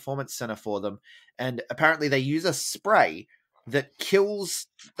the performance center for them, and apparently they use a spray that kills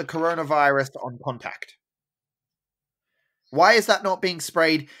the coronavirus on contact. Why is that not being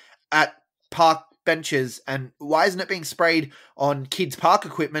sprayed at park benches, and why isn't it being sprayed on kids' park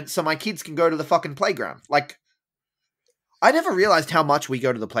equipment so my kids can go to the fucking playground? Like, I never realized how much we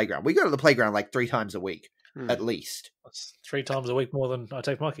go to the playground. We go to the playground like 3 times a week, at least. That's 3 times a week more than I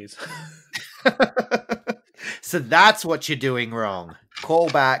take my kids. So that's what you're doing wrong. Call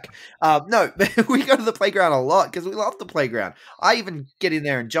back. No, we go to the playground a lot because we love the playground. I even get in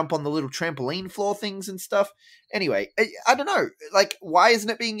there and jump on the little trampoline floor things and stuff. Anyway, I don't know. Like, why isn't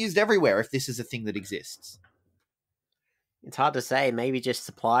it being used everywhere if this is a thing that exists? It's hard to say. Maybe just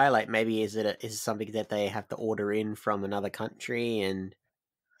supply. Like, maybe is it something that they have to order in from another country? And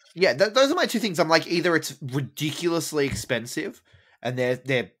yeah, those are my two things. I'm like, either it's ridiculously expensive and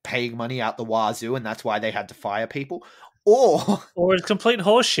they're paying money out the wazoo, and that's why they had to fire people, or it's complete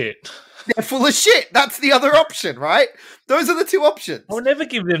horseshit. They're full of shit. That's the other option, right? Those are the two options. I'll never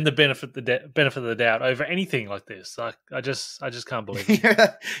give them the benefit of the doubt over anything like this. Like, I just can't believe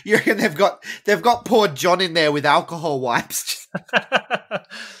it. You reckon they've got poor John in there with alcohol wipes?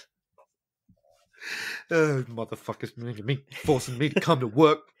 Oh, motherfuckers making me, forcing me to come to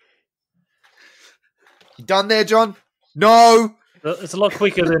work. You done there, John? No. It's a lot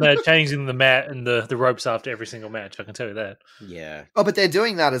quicker than changing the mat and the ropes after every single match. I can tell you that. Yeah. Oh, but they're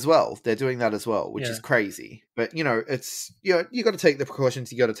doing that as well. Which is crazy. But it's you got to take the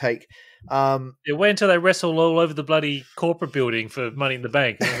precautions you got to take. Wait until they wrestle all over the bloody corporate building for Money in the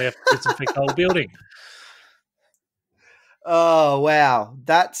Bank, and then they have to disinfect the whole building. Oh wow,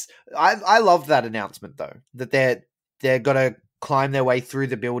 I love that announcement though. That they're gonna climb their way through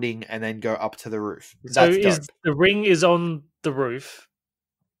the building and then go up to the roof. So the ring is on the roof?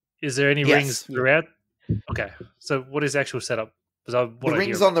 Is there any rings throughout? Okay, so what is the actual setup? The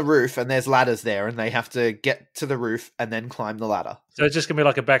ring's on the roof and there's ladders there, and they have to get to the roof and then climb the ladder. So it's just gonna be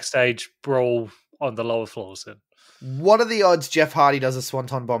like a backstage brawl on the lower floors then. What are the odds Jeff Hardy does a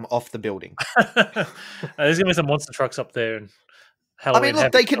swanton bomb off the building? There's gonna be some monster trucks up there, and Halloween. I mean,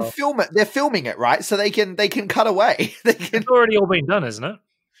 look, they can film it. They're filming it, right? So they can cut away. It's already all been done, isn't it?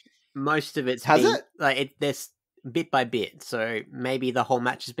 Most of it's there's bit by bit. So maybe the whole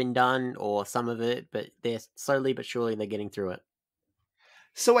match has been done, or some of it, but they're slowly but surely they're getting through it.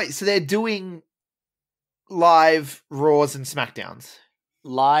 So wait, so they're doing live Raws and SmackDowns?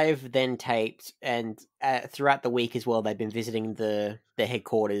 live, then taped, and throughout the week as well, they've been visiting the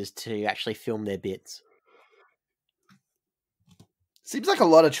headquarters to actually film their bits. Seems like a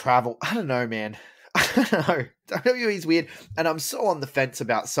lot of travel. I don't know, man. I don't know. WWE's weird, and I'm so on the fence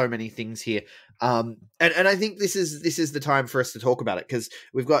about so many things here. And I think this is the time for us to talk about it, because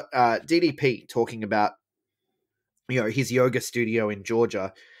we've got DDP talking about, his yoga studio in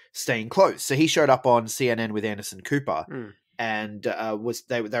Georgia staying closed. So he showed up on CNN with Anderson Cooper, and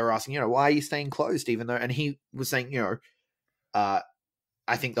they were asking, why are you staying closed, even though, and he was saying,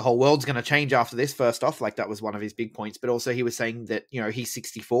 I think the whole world's going to change after this. First off, like that was one of his big points, but also he was saying that he's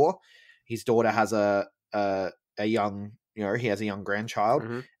 64, his daughter has a young, he has a young grandchild,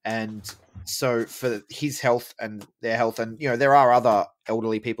 and so for his health and their health, and there are other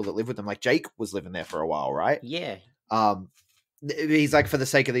elderly people that live with them. Like Jake was living there for a while, right? Yeah. He's like, for the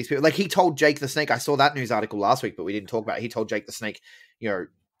sake of these people, like he told Jake the Snake. I saw that news article last week, but we didn't talk about it. He told Jake the Snake,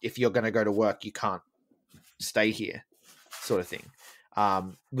 if you're going to go to work, you can't stay here, sort of thing.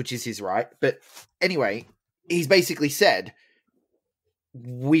 Which is his right. But anyway, he's basically said,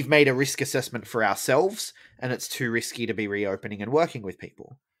 we've made a risk assessment for ourselves, and it's too risky to be reopening and working with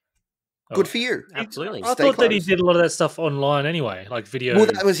people. Good for you. Absolutely. I thought that he did a lot of that stuff online anyway, like video. Well,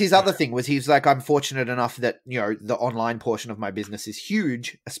 that was his other thing, was he's like, I'm fortunate enough that, the online portion of my business is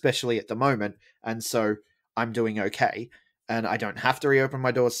huge, especially at the moment. And so I'm doing okay. And I don't have to reopen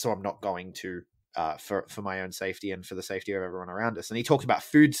my doors, so I'm not going to, for my own safety and for the safety of everyone around us. And he talked about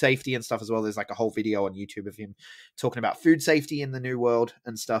food safety and stuff as well. There's like a whole video on YouTube of him talking about food safety in the new world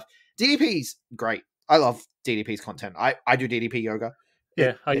and stuff. DDP's great. I love DDP's content. I do DDP yoga.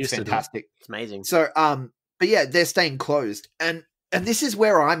 Yeah, it's used fantastic. It's amazing. So, but yeah, they're staying closed, and this is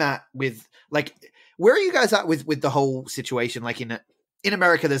where I'm at with, like, where are you guys at with the whole situation? Like in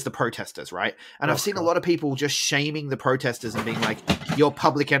America, there's the protesters, right? And I've seen a lot of people just shaming the protesters and being like, "You're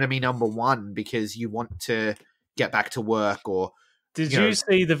public enemy number one because you want to get back to work." Or did you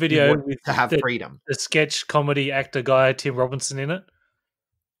see the video with to have freedom? The sketch comedy actor guy Tim Robinson in it?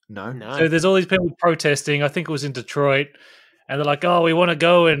 No. So there's all these people protesting. I think it was in Detroit. And they're like, "Oh, we want to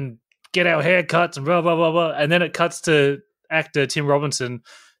go and get our haircuts and blah, blah, blah, blah." And then it cuts to actor Tim Robinson.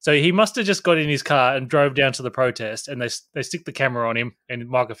 So he must have just got in his car and drove down to the protest, and they stick the camera on him and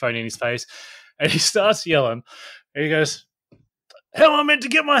microphone in his face. And he starts yelling. And he goes, "How am I meant to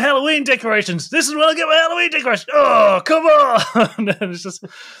get my Halloween decorations? This is where I get my Halloween decorations. Oh, come on." And it's just...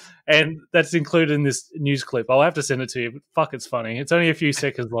 And that's included in this news clip. I'll have to send it to you, but fuck, it's funny. It's only a few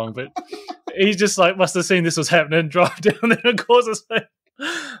seconds long, but he just like must have seen this was happening, drive down there and cause us.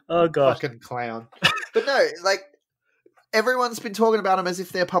 Oh gosh, fucking clown. But no, like everyone's been talking about him as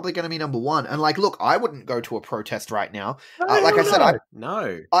if they're public enemy number one. And like, look, I wouldn't go to a protest right now. Like I said,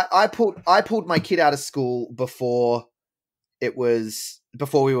 I pulled my kid out of school before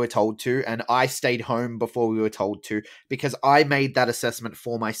we were told to, and I stayed home before we were told to, because I made that assessment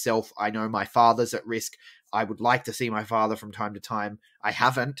for myself. I know my father's at risk. I would like to see my father from time to time. I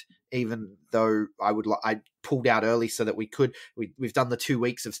haven't, even though I pulled out early so that we've done the 2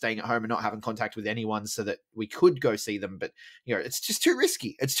 weeks of staying at home and not having contact with anyone so that we could go see them. But, it's just too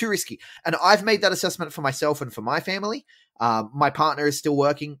risky. It's too risky. And I've made that assessment for myself and for my family. My partner is still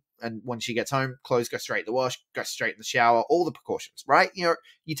working. And when she gets home, clothes go straight in the wash, go straight in the shower, all the precautions, right? You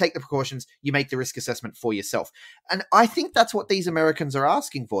take the precautions, you make the risk assessment for yourself. And I think that's what these Americans are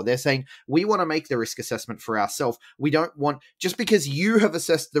asking for. They're saying, we want to make the risk assessment for ourselves. We don't want, just because you have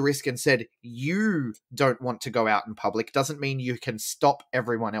assessed the risk and said you don't want to go out in public, doesn't mean you can stop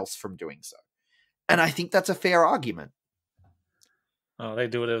everyone else from doing so. And I think that's a fair argument. Oh, they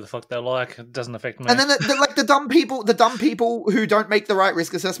do whatever the fuck they like. It doesn't affect me. And then, the dumb people who don't make the right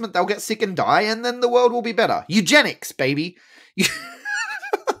risk assessment, they'll get sick and die, and then the world will be better. Eugenics, baby.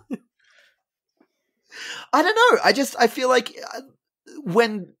 I don't know. I feel like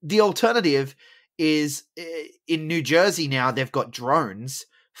when the alternative is in New Jersey now, they've got drones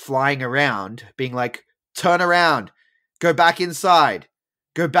flying around, being like, "Turn around, go back inside,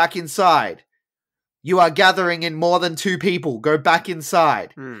 go back inside. You are gathering in more than 2 people. Go back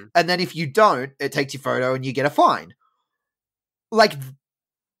inside." And then if you don't, it takes your photo and you get a fine. Like,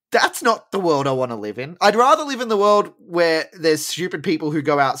 that's not the world I want to live in. I'd rather live in the world where there's stupid people who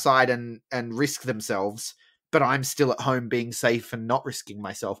go outside and risk themselves, but I'm still at home being safe and not risking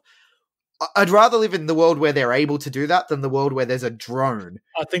myself. I'd rather live in the world where they're able to do that than the world where there's a drone.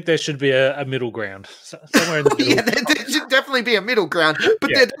 I think there should be a middle ground. Somewhere in the middle. Yeah, there should definitely be a middle ground, but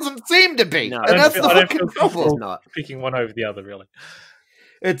there doesn't seem to be. No, and that's the fucking problem. Not picking one over the other, really.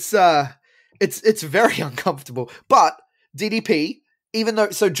 It's very uncomfortable. But DDP, even though,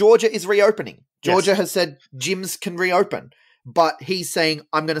 so Georgia is reopening. Georgia has said gyms can reopen. but he's saying,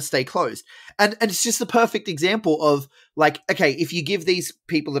 I'm going to stay closed. And it's just the perfect example of, like, okay, if you give these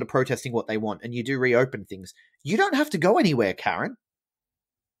people that are protesting what they want and you do reopen things, you don't have to go anywhere, Karen.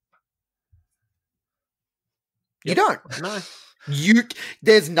 You don't. No.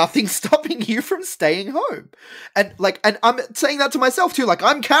 There's nothing stopping you from staying home. And I'm saying that to myself too. Like,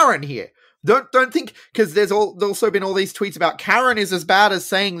 I'm Karen here. Don't think, because there's also been all these tweets about Karen is as bad as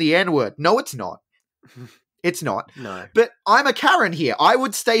saying the N-word. No, it's not. It's not. No. But I'm a Karen here. I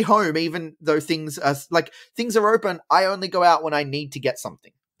would stay home even though things are open. I only go out when I need to get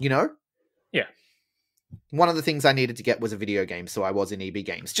something, you know? Yeah. One of the things I needed to get was a video game, so I was in EB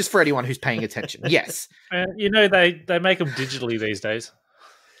Games. Just for anyone who's paying attention. Yes. You know, they make them digitally these days.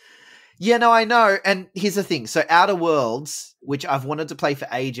 Yeah, no, I know. And here's the thing. So Outer Worlds, which I've wanted to play for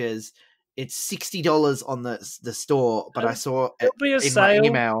ages, it's $60 on the store, but I saw it in my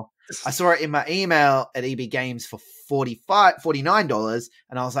email. I saw it in my email at EB Games for $49,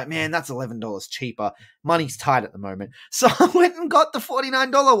 and I was like, man, that's $11 cheaper. Money's tight at the moment. So I went and got the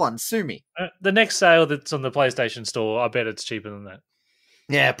 $49 one. Sue me. The next sale that's on the PlayStation Store, I bet it's cheaper than that.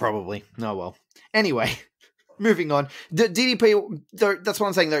 Yeah, probably. Oh, well. Anyway, moving on. The DDP, that's what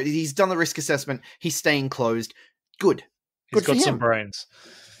I'm saying, though. He's done the risk assessment. He's staying closed. Good. He's got some brains.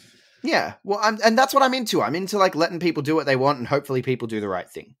 Yeah. Well, and that's what I'm into. I'm into, like, letting people do what they want, and hopefully people do the right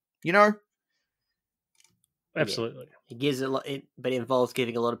thing. You know? Absolutely. Yeah. It gives a lot, but it involves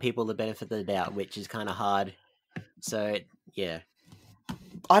giving a lot of people the benefit of the doubt, which is kind of hard. So, yeah.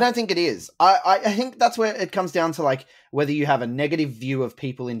 I don't think it is. I think that's where it comes down to, like, whether you have a negative view of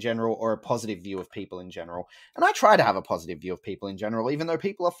people in general or a positive view of people in general. And I try to have a positive view of people in general, even though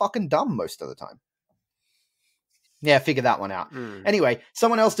people are fucking dumb most of the time. Yeah, figure that one out. Anyway,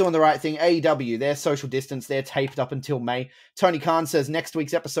 someone else doing the right thing, AEW, they're social distance, they're taped up until May. Tony Khan says next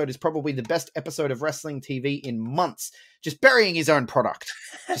week's episode is probably the best episode of wrestling TV in months. Just burying his own product.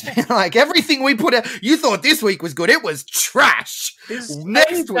 Just being like, everything we put out, you thought this week was good, it was trash.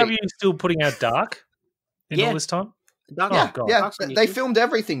 Next AEW still putting out Dark in all this time? Dark, they filmed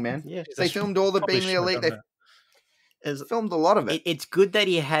everything, man. Yeah. They filmed all the Being the Elite. They filmed a lot of it. It's good that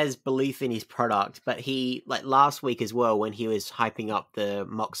he has belief in his product, but he, like last week as well, when he was hyping up the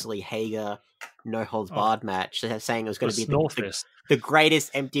Moxley Hager no holds barred match, saying it was going to be the greatest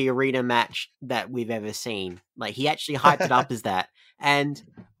empty arena match that we've ever seen. Like, he actually hyped it up as that, and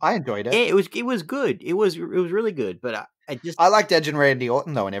I enjoyed it. Yeah, it was good. It was really good. But I liked Edge and Randy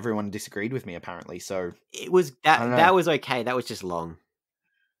Orton though, and everyone disagreed with me apparently. So it was that was okay. That was just long.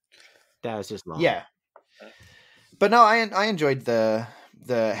 Yeah. But no, I enjoyed the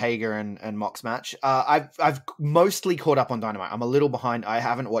Hager and Mox match. I've mostly caught up on Dynamite. I'm a little behind. I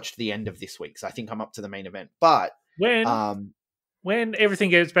haven't watched the end of this week, so I think I'm up to the main event. But when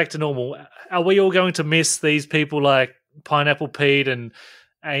everything gets back to normal, are we all going to miss these people like Pineapple Pete and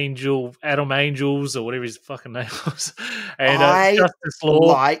Adam Angels or whatever his fucking name was, and Justice Law?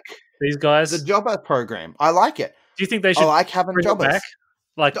 Like these guys, the Jobber program. I like it. Do you think they should? I like having jobbers. Back?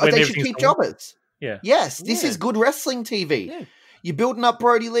 Like they should keep jobbers. Yeah. Yes, this is good wrestling TV. Yeah. You're building up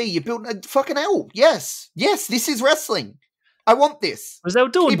Brody Lee. You're building fucking hell. Yes, this is wrestling. I want this. Because they were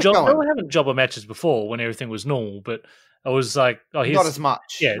doing they were having jobber matches before when everything was normal, but I was like, not as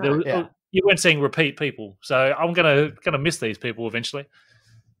much. Yeah, you weren't seeing repeat people, so I'm gonna miss these people eventually.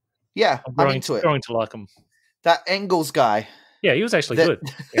 Yeah, I'm into it. Growing to like them. That Engels guy. Yeah, he was actually good.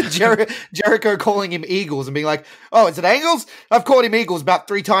 Jericho calling him Eagles and being like, "Oh, is it Angles? I've called him Eagles about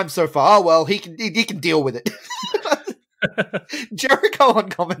 3 times so far. Oh well, he can deal with it." Jericho on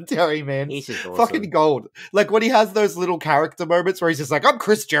commentary, man, he's just awesome. Fucking gold. Like when he has those little character moments where he's just like, "I'm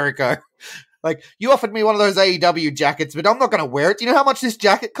Chris Jericho." Like, you offered me one of those AEW jackets, but I'm not going to wear it. Do you know how much this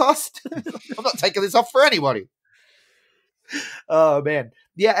jacket cost? I'm not taking this off for anybody. Oh man,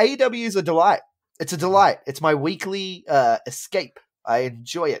 yeah, AEW is a delight. It's a delight. It's my weekly escape. I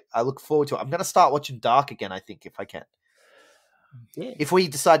enjoy it. I look forward to it. I'm going to start watching Dark again, I think, if I can. Yeah. If we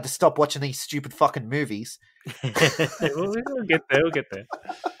decide to stop watching these stupid fucking movies. We'll get there. We'll get there.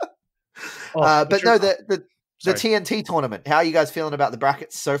 But no, the TNT tournament. How are you guys feeling about the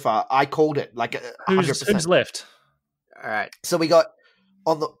brackets so far? I called it like 100%. Who's left? All right. So we got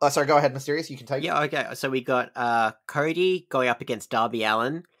on the... sorry, go ahead, Mysterious. You can take it. Yeah, okay. So we got Cody going up against Darby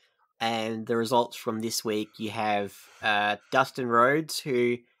Allin. And the results from this week, you have Dustin Rhodes,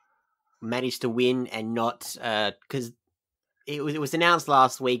 who managed to win and not... Because it was announced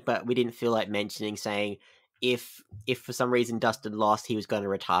last week, but we didn't feel like mentioning, saying if for some reason Dustin lost, he was going to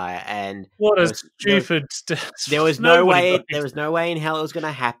retire. And what a stupid... There was no way in hell it was going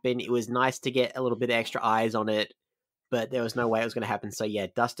to happen. It was nice to get a little bit of extra eyes on it, but there was no way it was going to happen. So yeah,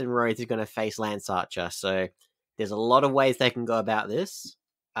 Dustin Rhodes is going to face Lance Archer. So There's a lot of ways they can go about this.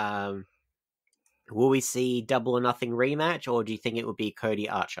 Will we see Double or Nothing rematch, or do you think it would be Cody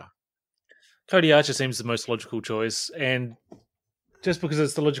Archer? Cody Archer seems the most logical choice, and just because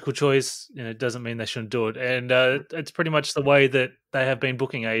it's the logical choice, it doesn't mean they shouldn't do it. And it's pretty much the way that they have been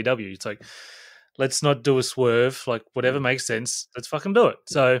booking AEW. It's like, let's not do a swerve. Like, whatever makes sense, let's fucking do it.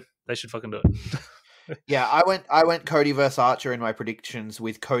 So they should fucking do it. Yeah, I went Cody versus Archer in my predictions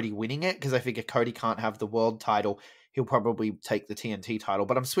with Cody winning it because I figure Cody can't have the world title. He'll probably take the TNT title,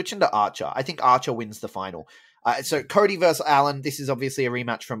 but I'm switching to Archer. I think Archer wins the final. So Cody versus Allen. This is obviously a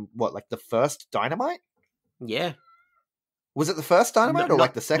rematch from the first Dynamite? Yeah. Was it the first Dynamite or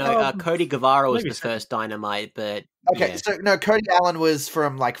like the second? No, Cody Guevara was the maybe second. first Dynamite, but Okay, so no, Cody Allen was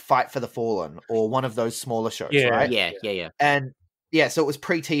from like Fight for the Fallen or one of those smaller shows, right? Yeah. And yeah, so it was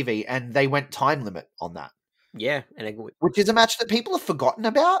pre-TV, and they went time limit on that. Yeah, Which is a match that people have forgotten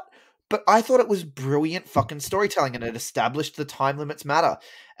about, but I thought it was brilliant fucking storytelling, and it established the time limits matter,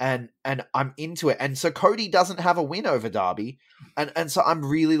 and I'm into it. And so Cody doesn't have a win over Darby, and so I'm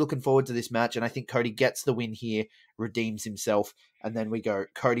really looking forward to this match, and I think Cody gets the win here, redeems himself, and then we go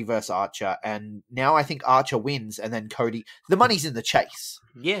Cody versus Archer, and now I think Archer wins, and then Cody, the money's in the chase.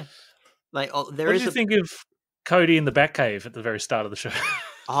 Yeah. Like, What did you think of Cody in the Batcave at the very start of the show?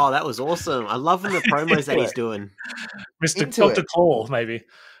 Oh, that was awesome. I love the promos that he's doing. Mr. Into Dr. it. Claw, maybe.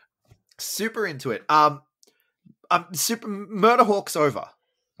 Super into it. Super Murder Hawk's over.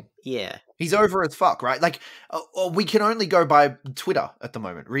 Yeah. He's over as fuck, right? Like, we can only go by Twitter at the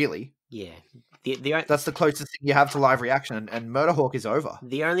moment, really. Yeah. That's the closest thing you have to live reaction, and Murder Hawk is over.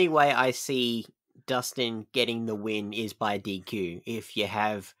 The only way I see Dustin getting the win is by DQ. If you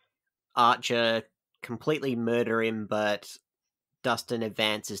have Archer completely murder him, but Dustin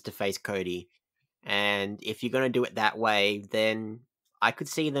advances to face Cody. And if you're going to do it that way, then I could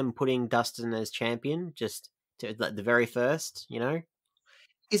see them putting Dustin as champion, just to the very first,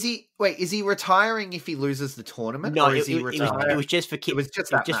 Is he retiring if he loses the tournament? No, or is he it was just for It was just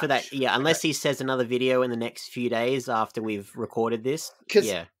that for that. match. Yeah, unless he says another video in the next few days after we've recorded this. 'Cause-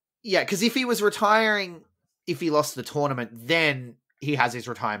 Yeah. Yeah, because if he was retiring, if he lost the tournament, then he has his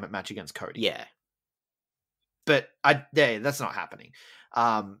retirement match against Cody. Yeah. But that's not happening.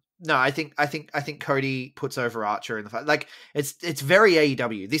 No, I think Cody puts over Archer in the fight. Like, it's very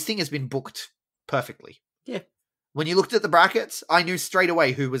AEW. This thing has been booked perfectly. Yeah. When you looked at the brackets, I knew straight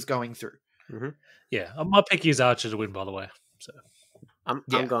away who was going through. Mm-hmm. Yeah, my pick is Archer to win, by the way. So I'm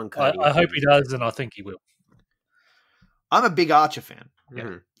Yeah. going Cody. I hope he does, and I think he will. I'm a big Archer fan.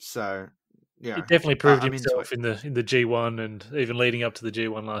 Mm-hmm. So, yeah. He definitely proved I'm into himself in the G1 and even leading up to the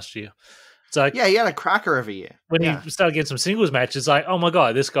G1 last year. It's like, Yeah, he had a cracker of a year. when Yeah. he started getting some singles matches, like, oh my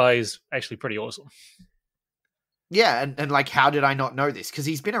god, this guy is actually pretty awesome. Yeah, and like, how did I not know this? Because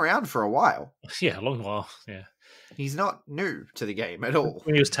he's been around for a while. Yeah, a long while. Yeah, He's not new to the game at all.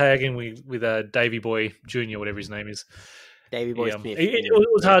 when he was tagging with Davey Boy Jr., whatever his name is. Davey Boy Yeah, Smith. it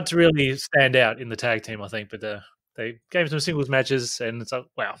was hard to really stand out in the tag team, I think, but they gave him some singles matches, and it's like,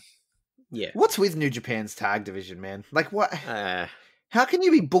 wow. Yeah. What's with New Japan's tag division, man? Like, what? Uh, How can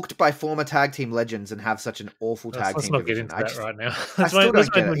you be booked by former tag team legends and have such an awful tag Let's team not get division? into I that just- right now. I still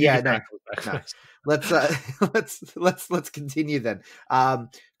don't get it. Yeah, no. no. Let's continue then.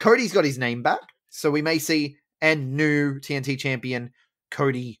 Cody's got his name back, so we may see new TNT champion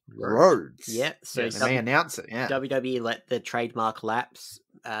Cody Rhodes. yeah. So They may announce it. Yeah, WWE let the trademark lapse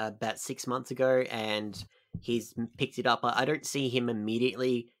about 6 months ago, and he's picked it up. I don't see him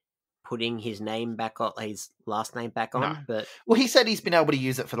immediately putting his name back on, his last name back on, No. but well, he said he's been able to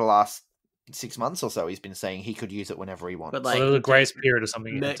use it for the last 6 months or so. He's been saying he could use it whenever he wants. But, Like, like, there was a grace period or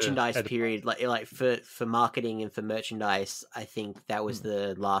something. you had to- merchandise had to- period, like for marketing and for merchandise, I think that was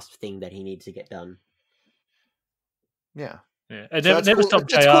the last thing that he needed to get done. yeah. Yeah, it So never, it's never cool- stopped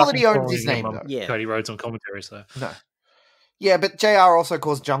it's JR cool from that he owns calling his name, him, though. Yeah. Cody Rhodes on commentary. So Yeah, but JR also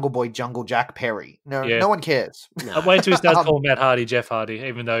calls Jungle Boy Jungle Jack Perry. No, Yeah. no one cares. No. wait until he starts Um, calling Matt Hardy Jeff Hardy,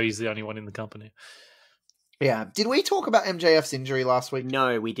 even though he's the only one in the company. Yeah. Did we talk about MJF's injury last week?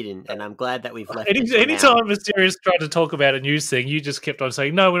 No, we didn't, and I'm glad that we've left. it for now. Anytime Mysterious tried to talk about a news thing, you just kept on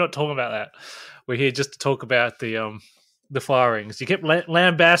saying, "No, we're not talking about that. We're here just to talk about the firings." You kept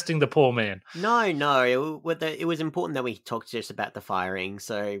lambasting the poor man. No, it was important that we talked just about the firing,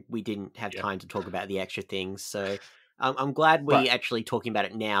 so we didn't have Yeah. time to talk about the extra things. So I'm glad we're Right. actually talking about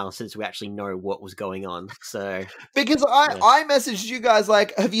it now, since we actually know what was going on. So Because I messaged you guys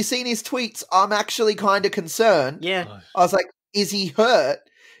like, have you seen his tweets? I'm actually kind of concerned. yeah, I was like, is he hurt?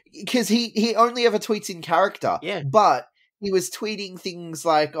 Because he only ever tweets in character. Yeah. But he was tweeting things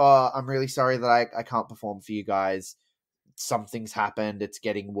like, oh, I'm really sorry that I can't perform for you guys something's happened, it's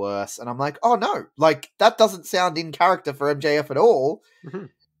getting worse. And I'm like, oh no, like that doesn't sound in character for MJF at all. Mhm.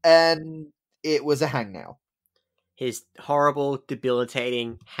 And it was a hangnail. His horrible,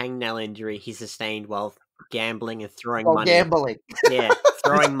 debilitating hangnail injury he sustained while gambling and throwing While money. gambling. Yeah,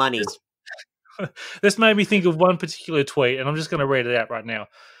 throwing money. This made me think of one particular tweet, and I'm just going to read it out right now.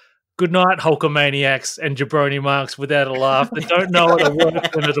 Good night, Hulkamaniacs and jabroni marks without a laugh. They don't know it'll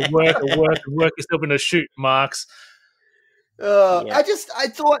work when it'll work yourself in a shoot, Marks. Yeah. I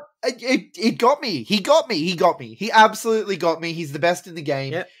thought it got me. He got me. He absolutely got me. He's the best in the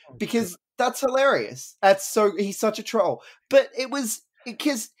game. Yep. Because that's hilarious. He's such a troll. But it was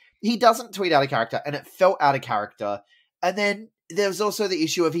because he doesn't tweet out of character, and it felt out of character. And then there was also the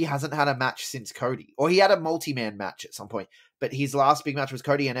issue of he hasn't had a match since Cody, or he had a multi-man match at some point. But his last big match was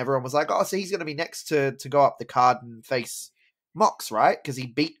Cody, and everyone was like, "Oh, so he's going to be next to go up the card and face Mox, right? Because he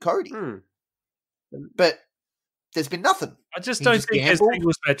beat Cody." But there's been nothing. I just He don't just think gambled. a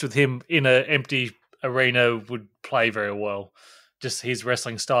singles match with him in an empty arena would play very well. Just his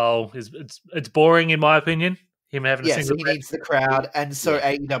wrestling style it's boring in my opinion. Him having a Yes, single he match. needs the crowd, and so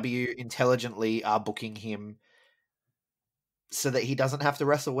Yeah. AEW intelligently are booking him so that he doesn't have to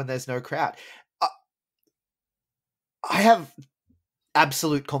wrestle when there's no crowd. I have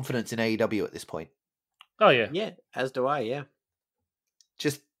absolute confidence in AEW at this point. Oh yeah. Yeah, as do I, yeah.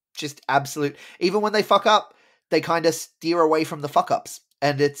 Just absolute. Even when they fuck up, they kind of steer away from the fuck ups,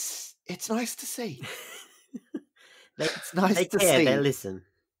 and it's nice to see. It's nice They to care, see. they listen.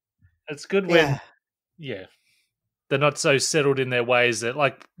 It's good when they're not so settled in their ways that,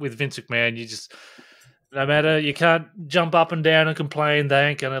 like with Vince McMahon, you just no matter, you can't jump up and down and complain. They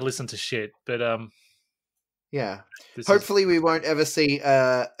ain't gonna listen to shit. But Yeah. this Hopefully, we won't ever see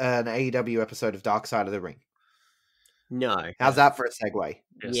an AEW episode of Dark Side of the Ring. No. How's that for a segue?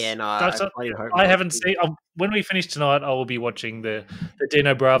 Yes. Yeah, no, That's I what- bloody hope I not. haven't seen. When we finish tonight, I will be watching the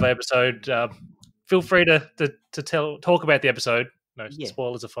Dino Bravo episode. Feel free to talk about the episode. No, Yeah.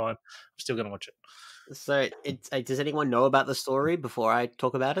 spoilers are fine. I'm still going to watch it. So, does anyone know about the story before I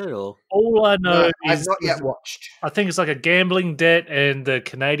talk about it, or? All I know No, I've is not yet watched. I think it's like a gambling debt, and the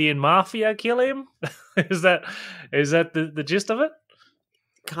Canadian mafia kill him. Is that the gist of it?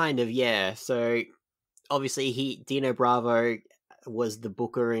 Kind of, yeah. So, obviously, Dino Bravo was the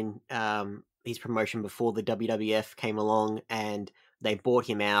booker in his promotion before the WWF came along, and they bought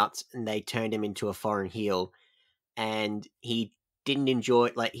him out and they turned him into a foreign heel, and he didn't enjoy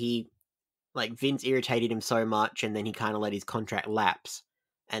it. Like Vince irritated him so much, and then he kind of let his contract lapse,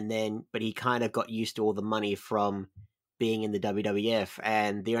 but he kind of got used to all the money from being in the WWF,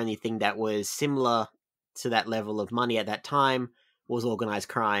 and the only thing that was similar to that level of money at that time was organized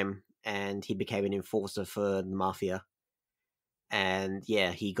crime, and he became an enforcer for the mafia. And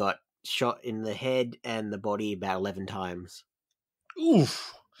yeah, he got shot in the head and the body about 11 times.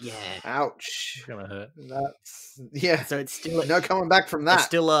 Oof, Yeah. Ouch. it's gonna hurt. Yeah. So it's still No coming back from that. it's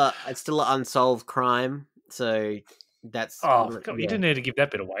still an unsolved crime. So that's Oh, God, you didn't need to give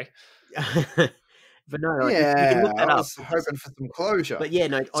that bit away. But no, you Yeah, can look that I up. was hoping for some closure. But yeah,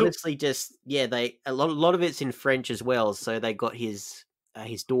 no, honestly, just a lot of it's in French as well. So they got his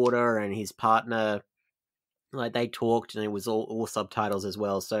daughter and his partner, like they talked, and it was all subtitles as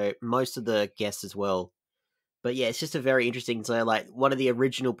well. So most of the guests as well. But yeah, it's just a very interesting. So like one of the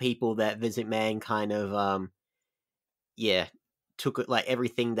original people that Vince McMahon kind of took it, like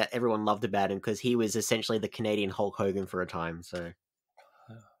everything that everyone loved about him, because he was essentially the Canadian Hulk Hogan for a time. So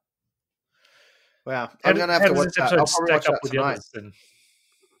wow, I'm gonna have to watch that. I'll probably watch that tonight. Then?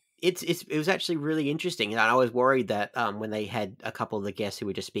 it was actually really interesting, and I was worried that when they had a couple of the guests who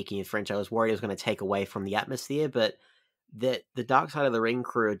were just speaking in French, I was worried it was going to take away from the atmosphere. But the Dark Side of the Ring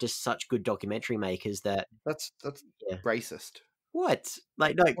crew are just such good documentary makers that That's Yeah. racist. what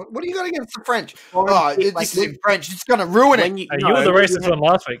like no What do you got against the French? Foreign Oh, shit, this like, is in French. It's gonna ruin it. when you, Hey, no, you were the when you racist have- one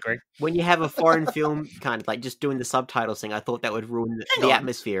last week, Greg. when you have a foreign film kind of like just doing the subtitles thing, I thought that would ruin Hang the on.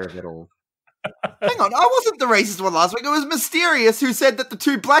 atmosphere of it all. Hang on, I wasn't the racist one last week. It was Mysterious who said that the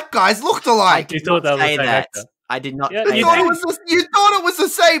two black guys looked alike. You thought that was the say same that. actor. I did not Yeah, say You you thought, that. you thought it was the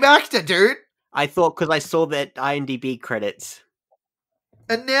same actor, dude. I thought because I saw that IMDb credits.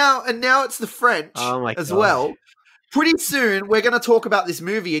 And now it's the French Oh my as God. well. Pretty soon, we're going to talk about this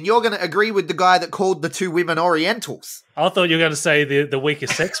movie, and you're going to agree with the guy that called the two women Orientals. I thought you were going to say the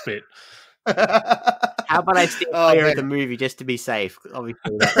weakest sex bit. How about I steer Oh, clear man. of the movie just to be safe?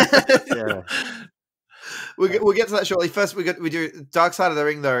 Obviously, yeah. We'll get to that shortly. First, we do Dark Side of the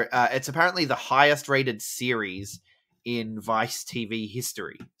Ring, though. It's apparently the highest rated series in Vice TV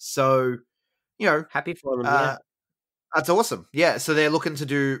history. So, Happy for them. that's awesome. Yeah, so they're looking to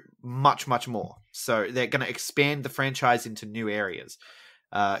do much, much more. So they're going to expand the franchise into new areas.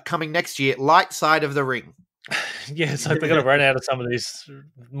 Coming next year, Light Side of the Ring. Yeah, so they're going to run out of some of these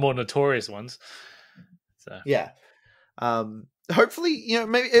more notorious ones. So Yeah. Hopefully,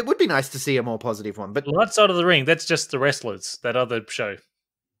 maybe it would be nice to see a more positive one. But Light Side of the Ring, that's just the Wrestlers, that other show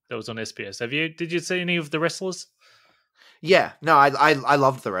that was on SBS. Did you see any of the Wrestlers? yeah, no, I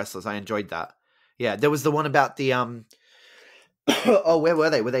loved the Wrestlers. I enjoyed that. Yeah, there was the one about the oh, where were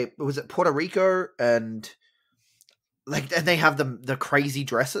they? Was it Puerto Rico and they have the crazy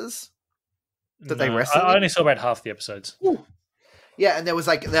dresses that they wrestle? I only saw about half the episodes. Ooh. Yeah, and there was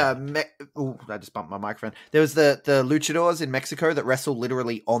like I just bumped my microphone. There was the luchadors in Mexico that wrestle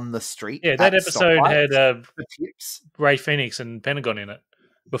literally on the street. Yeah, that episode had tips. Ray Phoenix and Pentagon in it.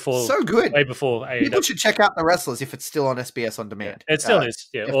 Before, so good. Way before AEW. People should check out the Wrestlers if it's still on SBS on demand. Yeah, it still is.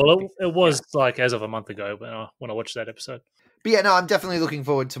 Yeah, well, it was like as of a month ago when I watched that episode. But yeah, no, I'm definitely looking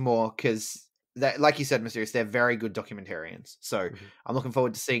forward to more because, like you said, Mysterious, they're very good documentarians. So I'm looking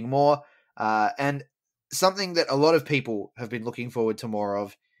forward to seeing more. And something that a lot of people have been looking forward to more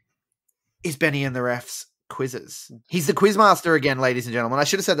of is Benny and the Ref's quizzes. He's the quizmaster again, ladies and gentlemen. I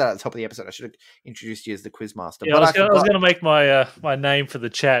should have said that at the top of the episode. I should have introduced you as the quizmaster. Yeah, but I was going to make my my name for the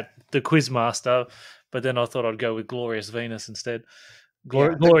chat the quizmaster, but then I thought I'd go with Glorious Venus instead.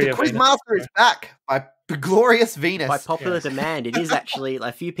 Gloria the quizmaster is back by Glorious Venus. By popular demand. It is actually,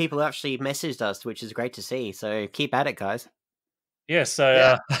 a few people actually messaged us, which is great to see. So keep at it, guys. Yeah,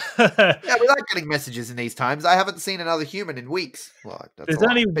 so... we like getting messages in these times. I haven't seen another human in weeks. Well, there's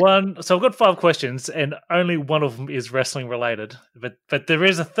only one... So I've got 5 questions, and only one of them is wrestling related. But there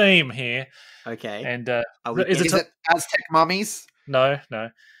is a theme here. Okay. And is it Aztec mummies? No.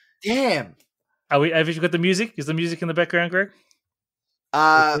 Damn. Have you got the music? Is the music in the background, Greg?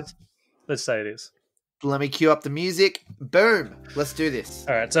 Let's say it is. Let me cue up the music. Boom. Let's do this.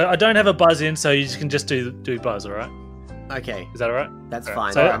 All right. So I don't have a buzz in, so you can just do buzz, all right? Okay. Is that all right? That's all fine.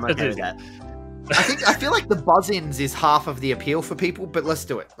 Right. So I'm okay with that. I feel like the buzz-ins is half of the appeal for people, but let's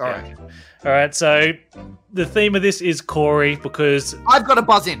do it. All right. All right. So the theme of this is Corey because... I've got a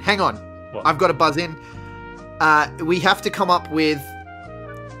buzz-in. Hang on. What? I've got a buzz-in. We have to come up with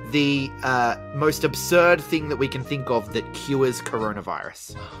the most absurd thing that we can think of that cures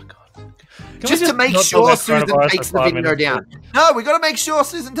coronavirus. Oh, God. Just to make sure Susan takes the video down. No, we got to make sure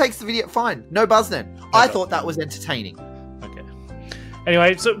Susan takes the video. Fine. No buzz then. I thought that was entertaining. Okay.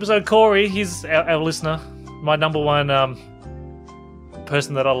 Anyway, so Corey, he's our listener. My number one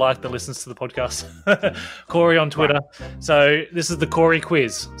person that I like that listens to the podcast. Corey on Twitter. Right. So this is the Corey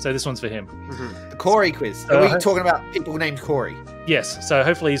quiz. So this one's for him. The Corey quiz. Are we talking about people named Corey? Yes. So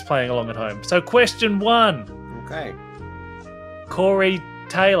hopefully he's playing along at home. So question 1. Okay. Corey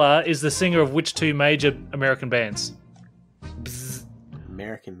Taylor is the singer of which 2 major American bands? Bzz.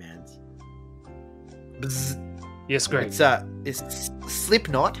 American bands. Bzz. Yes, Greg. It's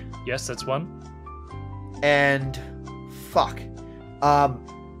Slipknot. Yes, that's 1. And fuck.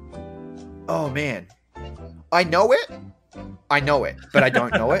 Oh man. I know it, but I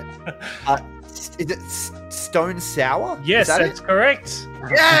don't know it. Is it Stone Sour? Yes, that's correct.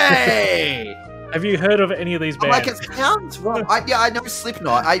 Yay! Have you heard of any of these bands? Like, it sounds wrong. I know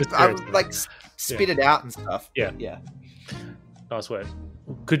Slipknot. I like spit it out and stuff. Yeah. Nice word.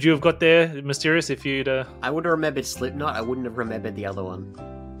 Could you have got there, Mysterious, if you'd... I would have remembered Slipknot. I wouldn't have remembered the other one.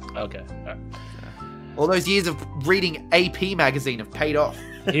 Okay. All right. All those years of reading AP magazine have paid off.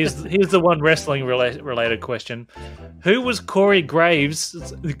 Here's the one wrestling related question. Who was Corey Graves'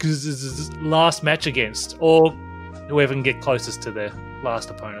 last match against? Or whoever can get closest to their last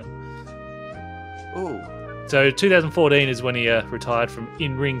opponent? Ooh. So 2014 is when he retired from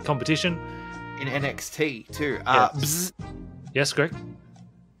in-ring competition. In NXT too. Yes, Greg?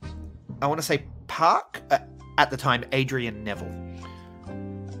 I want to say Park. At the time, Adrian Neville.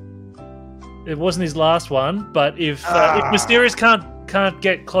 It wasn't his last one, but if Mysterious can't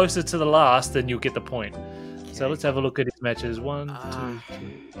get closer to the last, then you'll get the point. Okay. So let's have a look at his matches. 1, 2,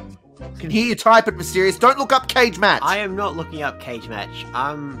 3. Can hear you type it, Mysterious. Don't look up cage match. I am not looking up cage match.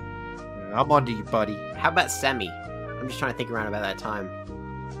 I'm onto you, buddy. How about Sammy? I'm just trying to think around about that time.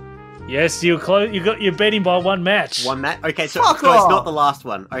 Yes, you're close. You're beating by 1 match. 1 match. Okay, so it's not the last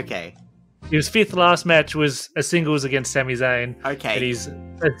one. Okay. His 5th last match was a singles against Sami Zayn. Okay. And his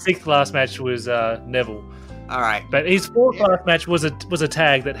 6th last match was Neville. All right. But his 4th last match was a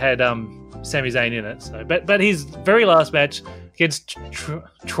tag that had Sami Zayn in it. So, but his very last match against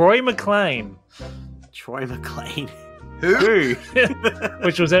Troy McClain. Troy McClain. Who?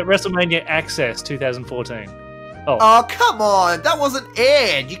 Which was at WrestleMania Access 2014. Oh, come on. That wasn't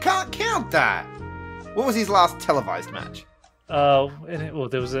aired. You can't count that. What was his last televised match? Well,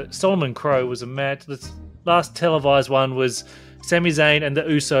 there was a Solomon Crow was a match. The last televised one was Sami Zayn and the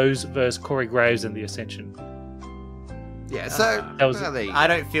Usos versus Corey Graves and the Ascension. Yeah, so That was- there you go. I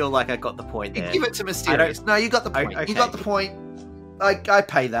don't feel like I got the point there. Give it to Mysterious. No, you got the point. Okay. You got the point. I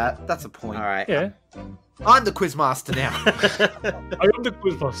pay that. That's a point. All right. Yeah, I'm the quizmaster now. I got the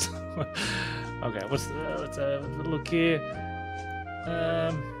quiz box. Okay, let's have a look here.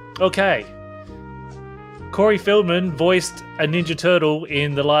 Okay. Corey Feldman voiced a Ninja Turtle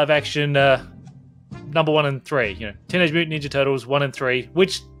in the live action number 1 and 3. You know, Teenage Mutant Ninja Turtles 1 and 3.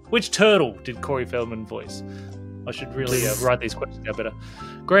 Which turtle did Corey Feldman voice? I should really write these questions down better.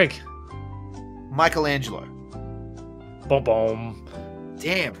 Greg. Michelangelo. Boom boom.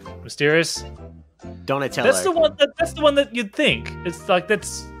 Damn. Mysterious. Donatello. That's the one that you'd think. It's like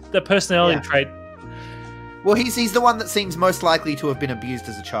that's the personality Yeah. trait. Well, he's the one that seems most likely to have been abused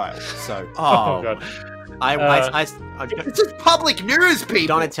as a child. So Oh, God. I this is public news, people.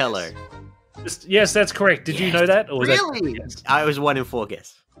 Donatello. Yes, that's correct. Did you know that? Or was Really? That... Yes. I was 1 in 4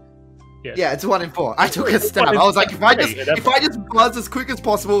 guess. Yes. Yeah, it's 1 in 4. I took a stab. 1 in I was like, if I 3, just buzz as quick as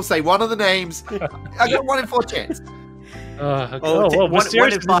possible, say one of the names, I got 1 in 4 chance. Okay. Oh, well, one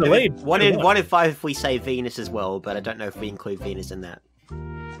Mysterious in is in the five. lead. One in 5 if we say Venus as well, but I don't know if we include Venus in that.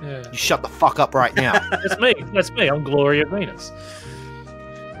 Yeah. You shut the fuck up right now. That's me. That's me. I'm Gloria Venus.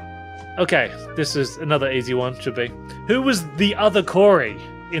 Okay, this is another easy one. Should be. Who was the other Corey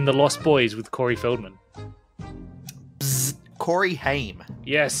in The Lost Boys with Corey Feldman? Bzz, Corey Haim.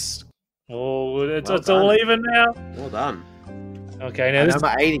 Yes. Oh, it's Well all done. even now. Well done. Okay, now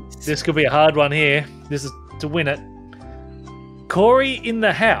Number 80. this could be a hard one here. This is to win it. Corey in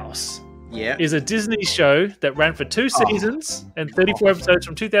the House Yeah. is a Disney show that ran for 2 seasons and 34 episodes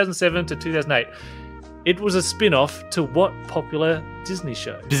from 2007 to 2008. It was a spin-off to what popular Disney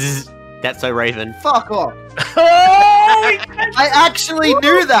show? That's so Raven. Fuck off. Oh, I actually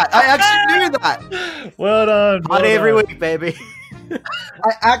knew that. I actually knew that. well done. Not well every done. week, baby.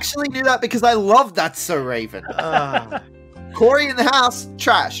 I actually knew that because I love That's So Raven. Corey in the House,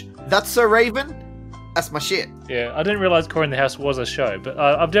 trash. That's So Raven, that's my shit. Yeah, I didn't realize Corey in the House was a show, but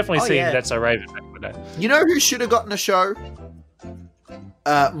I've definitely Oh, seen yeah. That's So Raven back in the day. You know who should have gotten a show?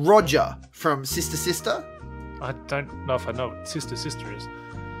 Roger from Sister Sister. I don't know if I know what Sister is.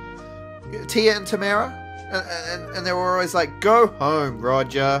 Tia and Tamara. And they were always like, go home,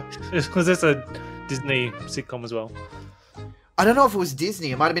 Roger. Was this a Disney sitcom as well? I don't know if it was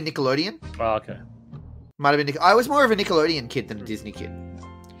Disney. It might have been Nickelodeon. Oh, okay. Might have been. I was more of a Nickelodeon kid than a Disney kid.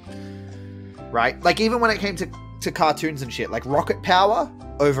 Right? Like, even when it came to cartoons and shit, like Rocket Power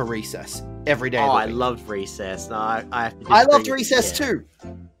over Recess every day. Oh, of the I week. loved Recess. No, I have to. I disagree loved with Recess you. too.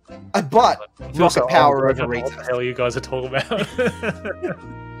 But I feel so Rocket Power old. I over don't know what the Recess. hell you guys are talking about.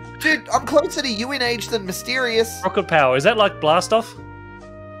 Dude, I'm closer to you in age than Mysterious. Rocket Power, is that like Blast Off?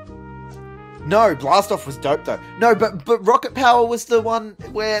 No, Blast Off was dope though. No, but Rocket Power was the one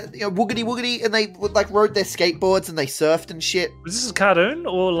where, you know, woogity woogity, and they would, like, rode their skateboards and they surfed and shit. Was this a cartoon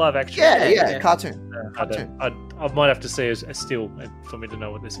or live action? Yeah, cartoon. I might have to see a still for me to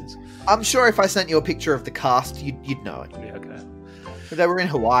know what this is. I'm sure if I sent you a picture of the cast, you'd know it. Yeah, okay. They were in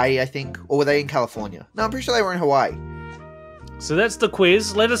Hawaii, I think, or were they in California? No, I'm pretty sure they were in Hawaii. So that's the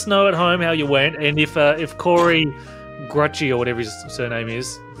quiz. Let us know at home how you went, and if Corey Grutchy or whatever his surname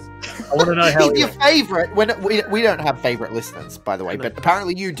is, I want to know how He's he your went. favourite. When we don't have favourite listeners, by the way, but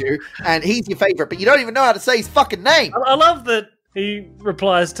apparently you do, and he's your favourite, but you don't even know how to say his fucking name. I love that he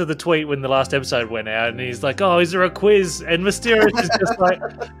replies to the tweet when the last episode went out, and he's like, "Oh, is there a quiz?" And Mysterious is just like,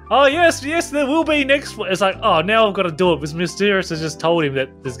 "Oh, yes, there will be next." It's like, "Oh, now I've got to do it," because Mysterious has just told him that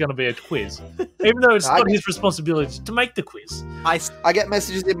there's going to be a quiz, even though it's not his responsibility to make the quiz. I get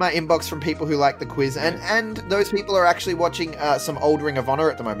messages in my inbox from people who like the quiz, and those people are actually watching some old Ring of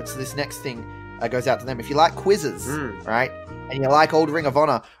Honor at the moment. So this next thing goes out to them. If you like quizzes, right, and you like old Ring of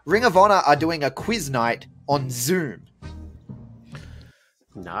Honor are doing a quiz night on Zoom.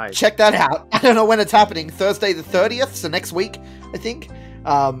 Nice. Check that out. I don't know when it's happening. Thursday the 30th, so next week, I think.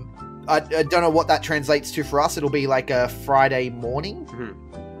 I don't know what that translates to for us. It'll be like a Friday morning,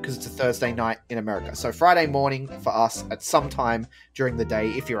 because it's a Thursday night in America. So Friday morning for us at some time during the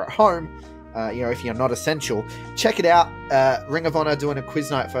day. If you're at home, if you're not essential, check it out. Ring of Honor doing a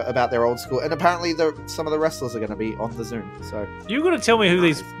quiz night about their old school, and apparently some of the wrestlers are going to be on the Zoom. So You got to tell me who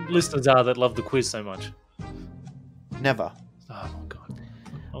these listeners are that love the quiz so much. never. Oh my god.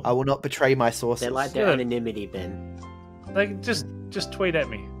 I will not betray my sources. They like their Yeah. anonymity, Ben. They can just tweet at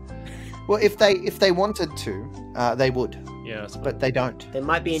me. Well, if they wanted to, they would, Yeah, but they don't. They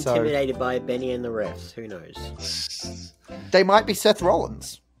might be So- intimidated by Benny and the refs. Who knows? They might be Seth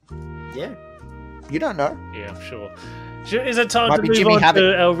Rollins. Yeah. You don't know. Yeah, I'm sure. Is it time Might to be move Jimmy on Havoc.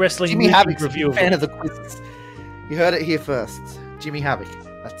 to our wrestling Jimmy movie Havoc's review a of fan it? of the quizzes. You heard it here first. Jimmy Havoc.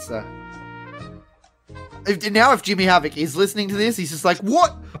 That's if Jimmy Havoc is listening to this, he's just like,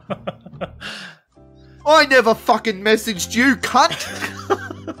 what? I never fucking messaged you, cunt.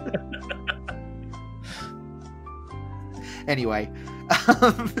 Anyway,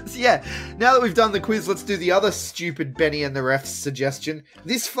 yeah. Now that we've done the quiz, let's do the other stupid Benny and the Refs suggestion.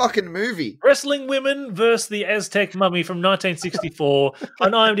 This fucking movie. Wrestling Women versus the Aztec Mummy from 1964.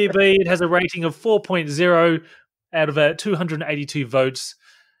 On IMDb, it has a rating of 4.0 out of 282 votes.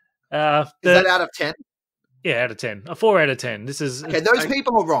 Is that out of 10? Yeah, out of 10. A 4 out of 10. This is... Okay, those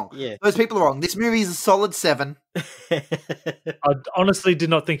people are wrong. Yeah. Those people are wrong. This movie is a solid 7. I honestly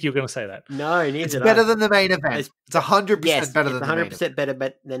did not think you were going to say that. No, neither It's did better I. than the main event. It's- It's 100% Yes, better it's than the main 100% event. better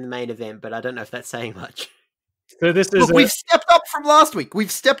than the main event, but I don't know if that's saying much. So this is Look, a we've stepped up from last week. Week.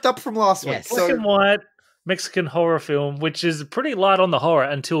 Yes. So black and white Mexican horror film, which is pretty light on the horror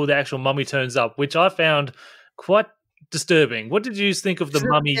until the actual mummy turns up, which I found quite disturbing. What did you think of the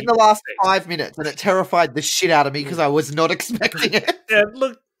mummy? in the last 5 minutes, and it terrified the shit out of me because I was not expecting it. Yeah, it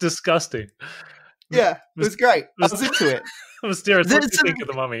looked disgusting. Yeah, it was great. I was into it. Mysterious. What do There's you think some- of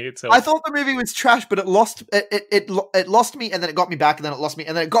the mummy itself? I thought the movie was trash, but it lost me, and then it got me back, and then it lost me,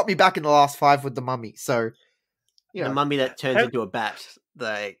 and then it got me back in the last 5 with the mummy. So, The mummy that turns How- into a bat.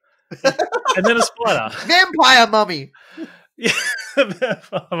 Like, And then a spider. vampire mummy. Yeah. I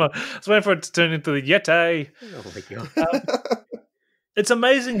was waiting for it to turn into the Yeti. oh my god. It's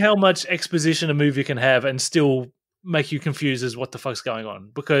Amazing how much exposition a movie can have and still make you confused as what the fuck's going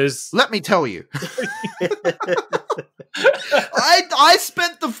on. Because Let me tell you, I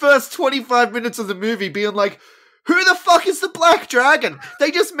spent the first 25 minutes of the movie being like, who the fuck is the Black Dragon? They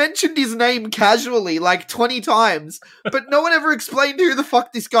just mentioned his name casually like 20 times, but no one ever explained who the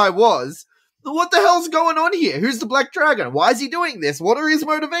fuck this guy was. What the hell's going on here? Who's the Black Dragon? Why is he doing this? What are his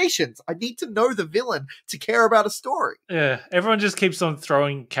motivations? I need to know the villain to care about a story. yeah, everyone just keeps on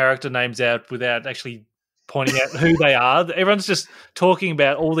throwing character names out without actually pointing out who they are. Everyone's just talking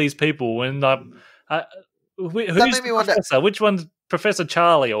about all these people and who's made the me wonder- professor? Which one's Professor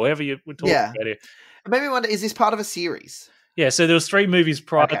Charlie or whoever you were talking Yeah. about here? It made me wonder, is this part of a series? Yeah, so there was 3 movies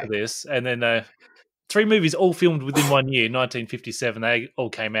prior Okay. to this, and then 3 movies all filmed within 1 year, 1957. They all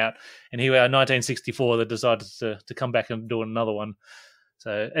came out, and here we are, 1964. They decided to come back and do another one.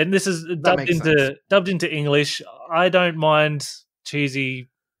 So, and this is dubbed makes sense. into English. I don't mind cheesy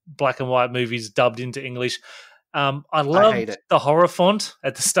black and white movies dubbed into English. I love hate it. the horror font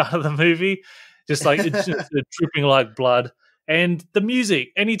at the start of the movie, just like it's just dripping like blood. And the music,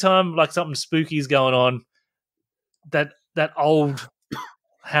 anytime like something spooky is going on, that old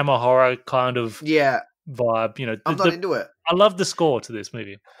Hammer horror kind of Yeah, vibe, you know. I'm not into it. I love the score to this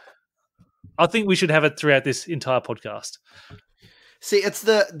movie. I think we should have it throughout this entire podcast. See, it's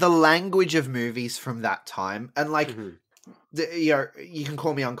the language of movies from that time, and like, Mhm. you can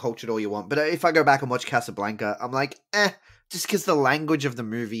call me uncultured all you want, but if I go back and watch Casablanca, I'm like, just because the language of the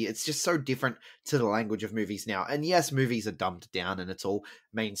movie, it's just so different to the language of movies now. And yes, movies are dumbed down and it's all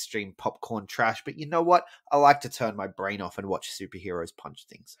mainstream popcorn trash, but you know what? I like to turn my brain off and watch superheroes punch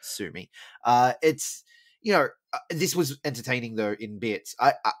things. Sue me. It's, this was entertaining though in bits.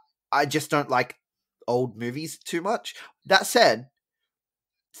 I just don't like old movies too much. That said,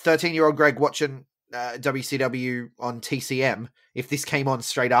 13-year-old Greg watching WCW on TCM, if this came on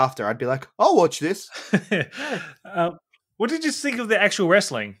straight after, I'd be like, I'll watch this. What did you think of the actual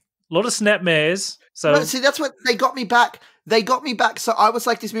wrestling? A lot of snapmares. So No, see, that's what they got me back. So I was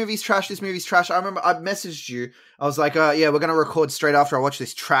like, this movie's trash. I remember I messaged you. I was like, yeah, we're going to record straight after I watch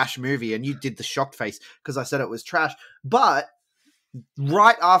this trash movie. And you did the shocked face because I said it was trash. But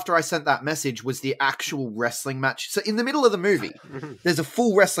right after I sent that message was the actual wrestling match. So in the middle of the movie, there's a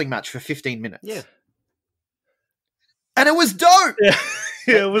full wrestling match for 15 minutes. Yeah. And it was dope.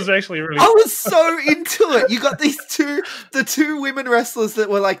 yeah, it was actually really. I was so into it. You got the two women wrestlers that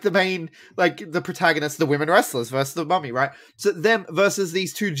were like the main, like the protagonists, the women wrestlers versus the mummy, right? So them versus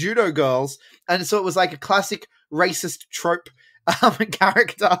these 2 judo girls. And so it was like a classic racist trope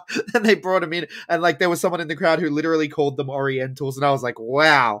character. And they brought him in. And like there was someone in the crowd who literally called them Orientals. And I was like,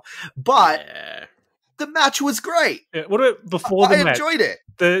 wow. But Yeah. the match was great. Yeah, what about before the I match? enjoyed it.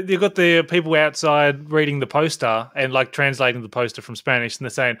 You got the people outside reading the poster and like translating the poster from Spanish, and they're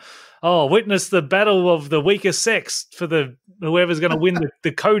saying, "Oh, witness the battle of the weakest sex for whoever's going to win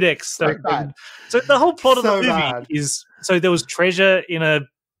the codex." So bad. So the whole plot of the So movie bad. is there was treasure in a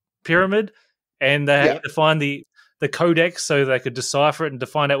pyramid, and they had to find the codex so they could decipher it and to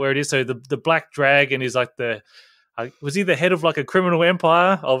find out where it is. So the black dragon is like the was he the head of like a criminal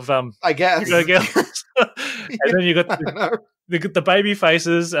empire of I guess. girls? And then you got I don't know. the baby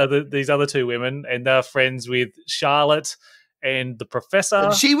faces, these other two women, and they're friends with Charlotte and the professor.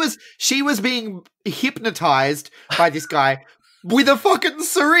 And she was being hypnotized by this guy with a fucking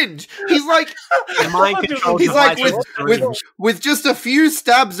syringe. He's like, Mind control he's like device with just a few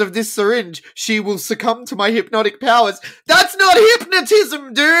stabs of this syringe, she will succumb to my hypnotic powers. That's not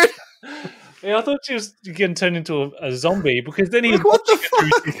hypnotism, dude. Yeah, I thought she was getting turned into a zombie because then he's Like, what the watching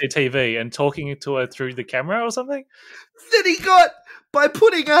her through CCTV and talking to her through the camera or something. Then he got by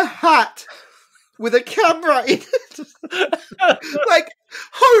putting a hat with a camera in it, like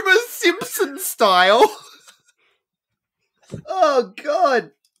Homer Simpson style. Oh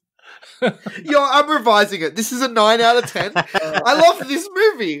God. Yo, I'm revising it. This is a 9 out of 10. I love this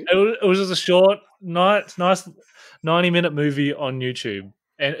movie. It was just a short, nice 90-minute movie on YouTube.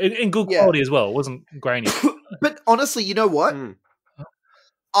 And in good quality as well. It wasn't grainy. But honestly, you know what?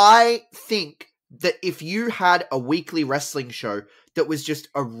 I think that if you had a weekly wrestling show that was just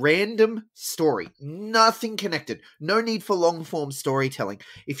a random story, nothing connected, no need for long form storytelling,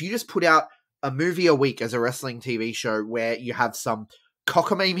 if you just put out a movie a week as a wrestling TV show where you have some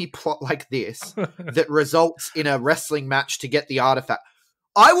cockamamie plot like this that results in a wrestling match to get the artifact,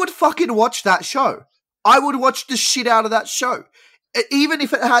 I would fucking watch that show. I would watch the shit out of that show. Even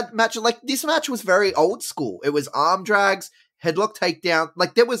if it had matches, like this match was very old school. It was arm drags, headlock takedown.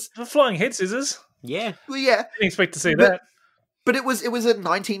 Like there was The flying head scissors. Yeah. well, yeah, Didn't expect to see that. but it was a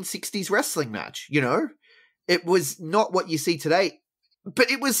 1960s wrestling match, you know? It was not what you see today,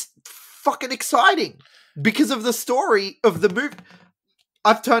 but it was fucking exciting because of the story of the movie.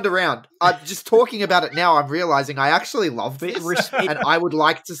 I've turned around. I'm just talking about it now. I'm realizing I actually love this, and I would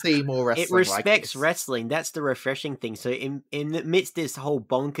like to see more wrestling. It respects like this. wrestling. That's the refreshing thing. So in amidst this whole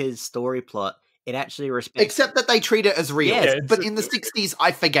bonkers story plot, it actually respects. Except that they treat it as real. Yes. But in the 60s,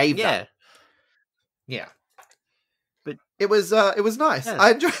 I forgave that. Yeah. But it was nice. Yeah.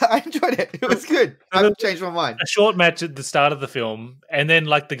 I enjoyed it. It was good. I've changed my mind. A short match at the start of the film, and then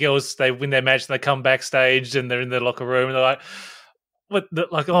like the girls, they win their match, and they come backstage, and they're in their locker room, and they're like, "What?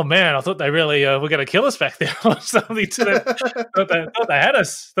 Like, oh man, I thought they really were going to kill us back there or something." Thought they had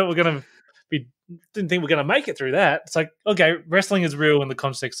us. Thought we're going to be. Didn't think we're going to make it through that. It's like, okay, wrestling is real in the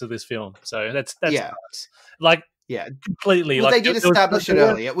context of this film, so that's Yeah. nice. Like, Yeah. completely. Well, like they did establish it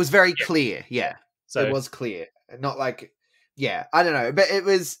early. It was very clear. Yeah. So It was clear. Not like, yeah, I don't know, but it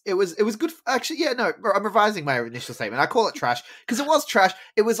was good. Actually, yeah, no, I'm revising my initial statement. I call it trash because it was trash.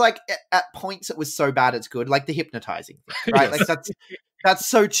 It was like at points it was so bad it's good, like the hypnotizing thing, right? Like that's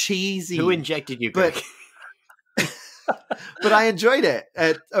so cheesy. Who injected you, But Greg? but I enjoyed it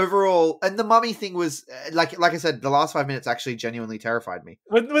overall. And the mummy thing was like I said, the last 5 minutes actually genuinely terrified me.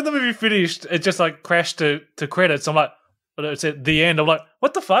 when the movie finished, it just like crashed to credits. I'm like, it's at the end. I'm like,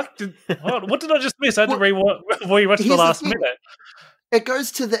 what the fuck? What did I just miss? I had to rewatch the last minute. It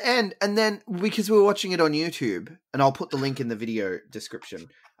goes to the end, and then because we were watching it on YouTube, and I'll put the link in the video description,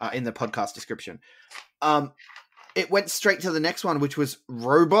 in the podcast description. It went straight to the next one, which was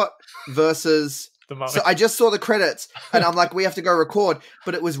Robot versus. The mummy. So I just saw the credits, and I'm like, we have to go record,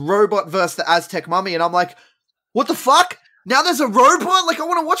 but it was Robot versus the Aztec Mummy, and I'm like, what the fuck? Now there's a robot? Like, I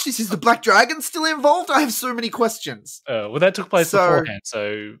want to watch this. Is the Black Dragon still involved? I have so many questions. Well, that took place beforehand,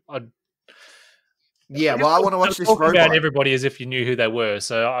 so yeah. Well, I want to watch this talking robot. about everybody as if you knew who they were.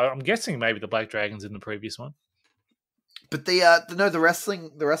 So I'm guessing maybe the Black Dragon's in the previous one. But the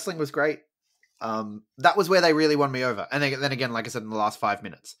wrestling was great. That was where they really won me over. And then again, like I said, in the last 5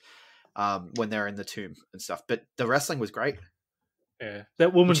 minutes, when they're in the tomb and stuff. But the wrestling was great. Yeah,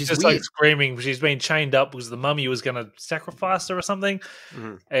 that woman's Which is just weird. like screaming. She's been chained up because the mummy was going to sacrifice her or something,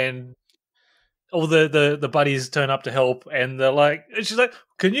 and all the buddies turn up to help, and they're like, and she's like,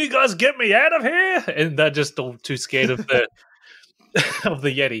 "Can you guys get me out of here?" And they're just all too scared of the of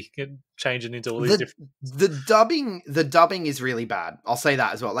the Yeti changing into all these different. The dubbing is really bad. I'll say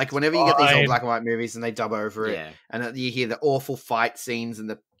that as well. Like whenever you get these old black and white movies and they dub over it, and you hear the awful fight scenes and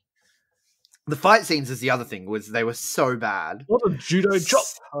the fight scenes is the other thing, was they were so bad. What a judo chop.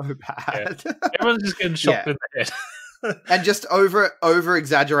 So bad. Yeah. Everyone's just getting shot in the head. And just over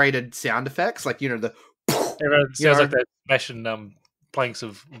exaggerated sound effects, like, you know, the Everyone sounds like they're smashing planks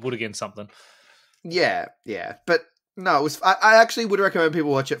of wood against something. Yeah. But no, it was I actually would recommend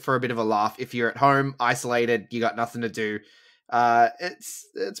people watch it for a bit of a laugh. If you're at home, isolated, you got nothing to do.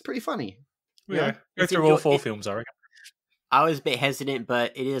 It's pretty funny. Yeah. Go through all 4 films, I reckon. I was a bit hesitant,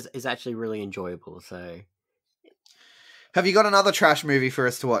 but it's actually really enjoyable. So, have you got another trash movie for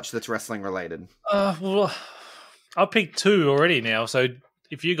us to watch that's wrestling related? Well, I picked 2 already now. So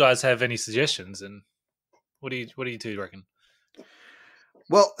if you guys have any suggestions, and What do you two reckon?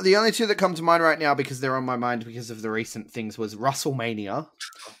 Well, the only two that come to mind right now because they're on my mind because of the recent things was WrestleMania,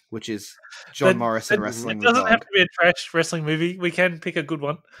 which is John Morrison wrestling the dog. It doesn't have to be a trash wrestling movie. We can pick a good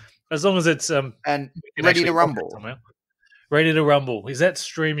one as long as it's and Ready to Rumble. Ready to Rumble. Is that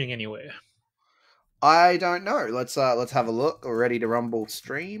streaming anywhere? I don't know. Let's have a look. Ready to Rumble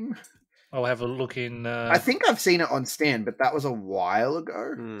stream. I'll have a look in. I think I've seen it on Stan, but that was a while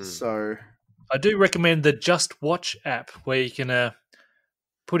ago. So I do recommend the Just Watch app where you can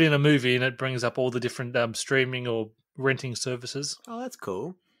put in a movie and it brings up all the different streaming or renting services. Oh, that's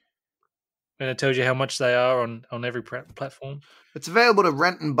cool. And it tells you how much they are on every platform. It's available to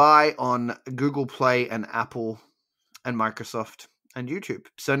rent and buy on Google Play and Apple and Microsoft and YouTube.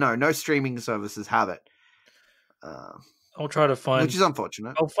 So no streaming services have it. I'll try to find... Which is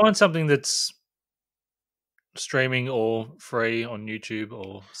unfortunate. I'll find something that's streaming or free on YouTube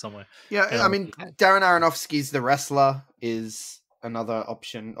or somewhere. Yeah, I mean, Darren Aronofsky's The Wrestler is another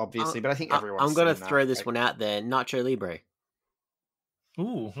option, obviously, but I think everyone's I'm going to seen throw that. this one out there. Nacho Libre.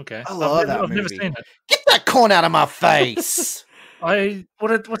 Ooh, okay. I love that I've movie. never seen it. Get that corn out of my face!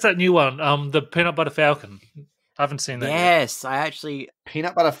 What's that new one? The Peanut Butter Falcon. I haven't seen that yet. Yes, I actually...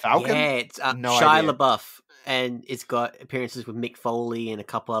 Peanut Butter Falcon? Yeah, it's No Shia idea. LaBeouf, and it's got appearances with Mick Foley and a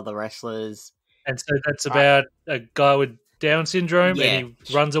couple other wrestlers. And so that's about a guy with Down syndrome and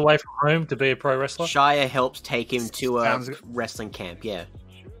he runs away from home to be a pro wrestler? Shia helps take him to a wrestling camp, yeah.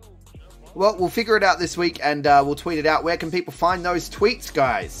 Well, we'll figure it out this week and we'll tweet it out. Where can people find those tweets,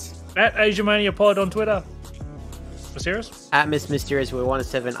 guys? At Asiamania Pod on Twitter. Mysterious? At Miss Mysterious with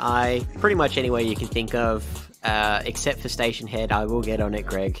 107I. Pretty much anywhere you can think of. Except for Station Head, I will get on it,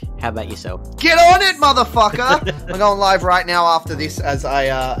 Greg. How about yourself? Get on it, motherfucker! I'm going live right now after this as I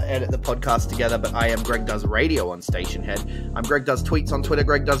edit the podcast together, but I am Greg Does Radio on Station Head. I'm Greg Does Tweets on Twitter,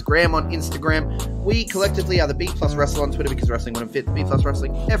 Greg Does Graham on Instagram. We collectively are the B Plus Wrestler on Twitter because wrestling wouldn't fit B Plus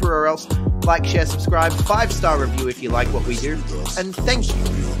Wrestling everywhere else. Like, share, subscribe, 5-star review if you like what we do, and thank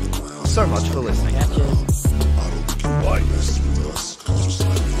you so much for listening. Catches. Why mess with us?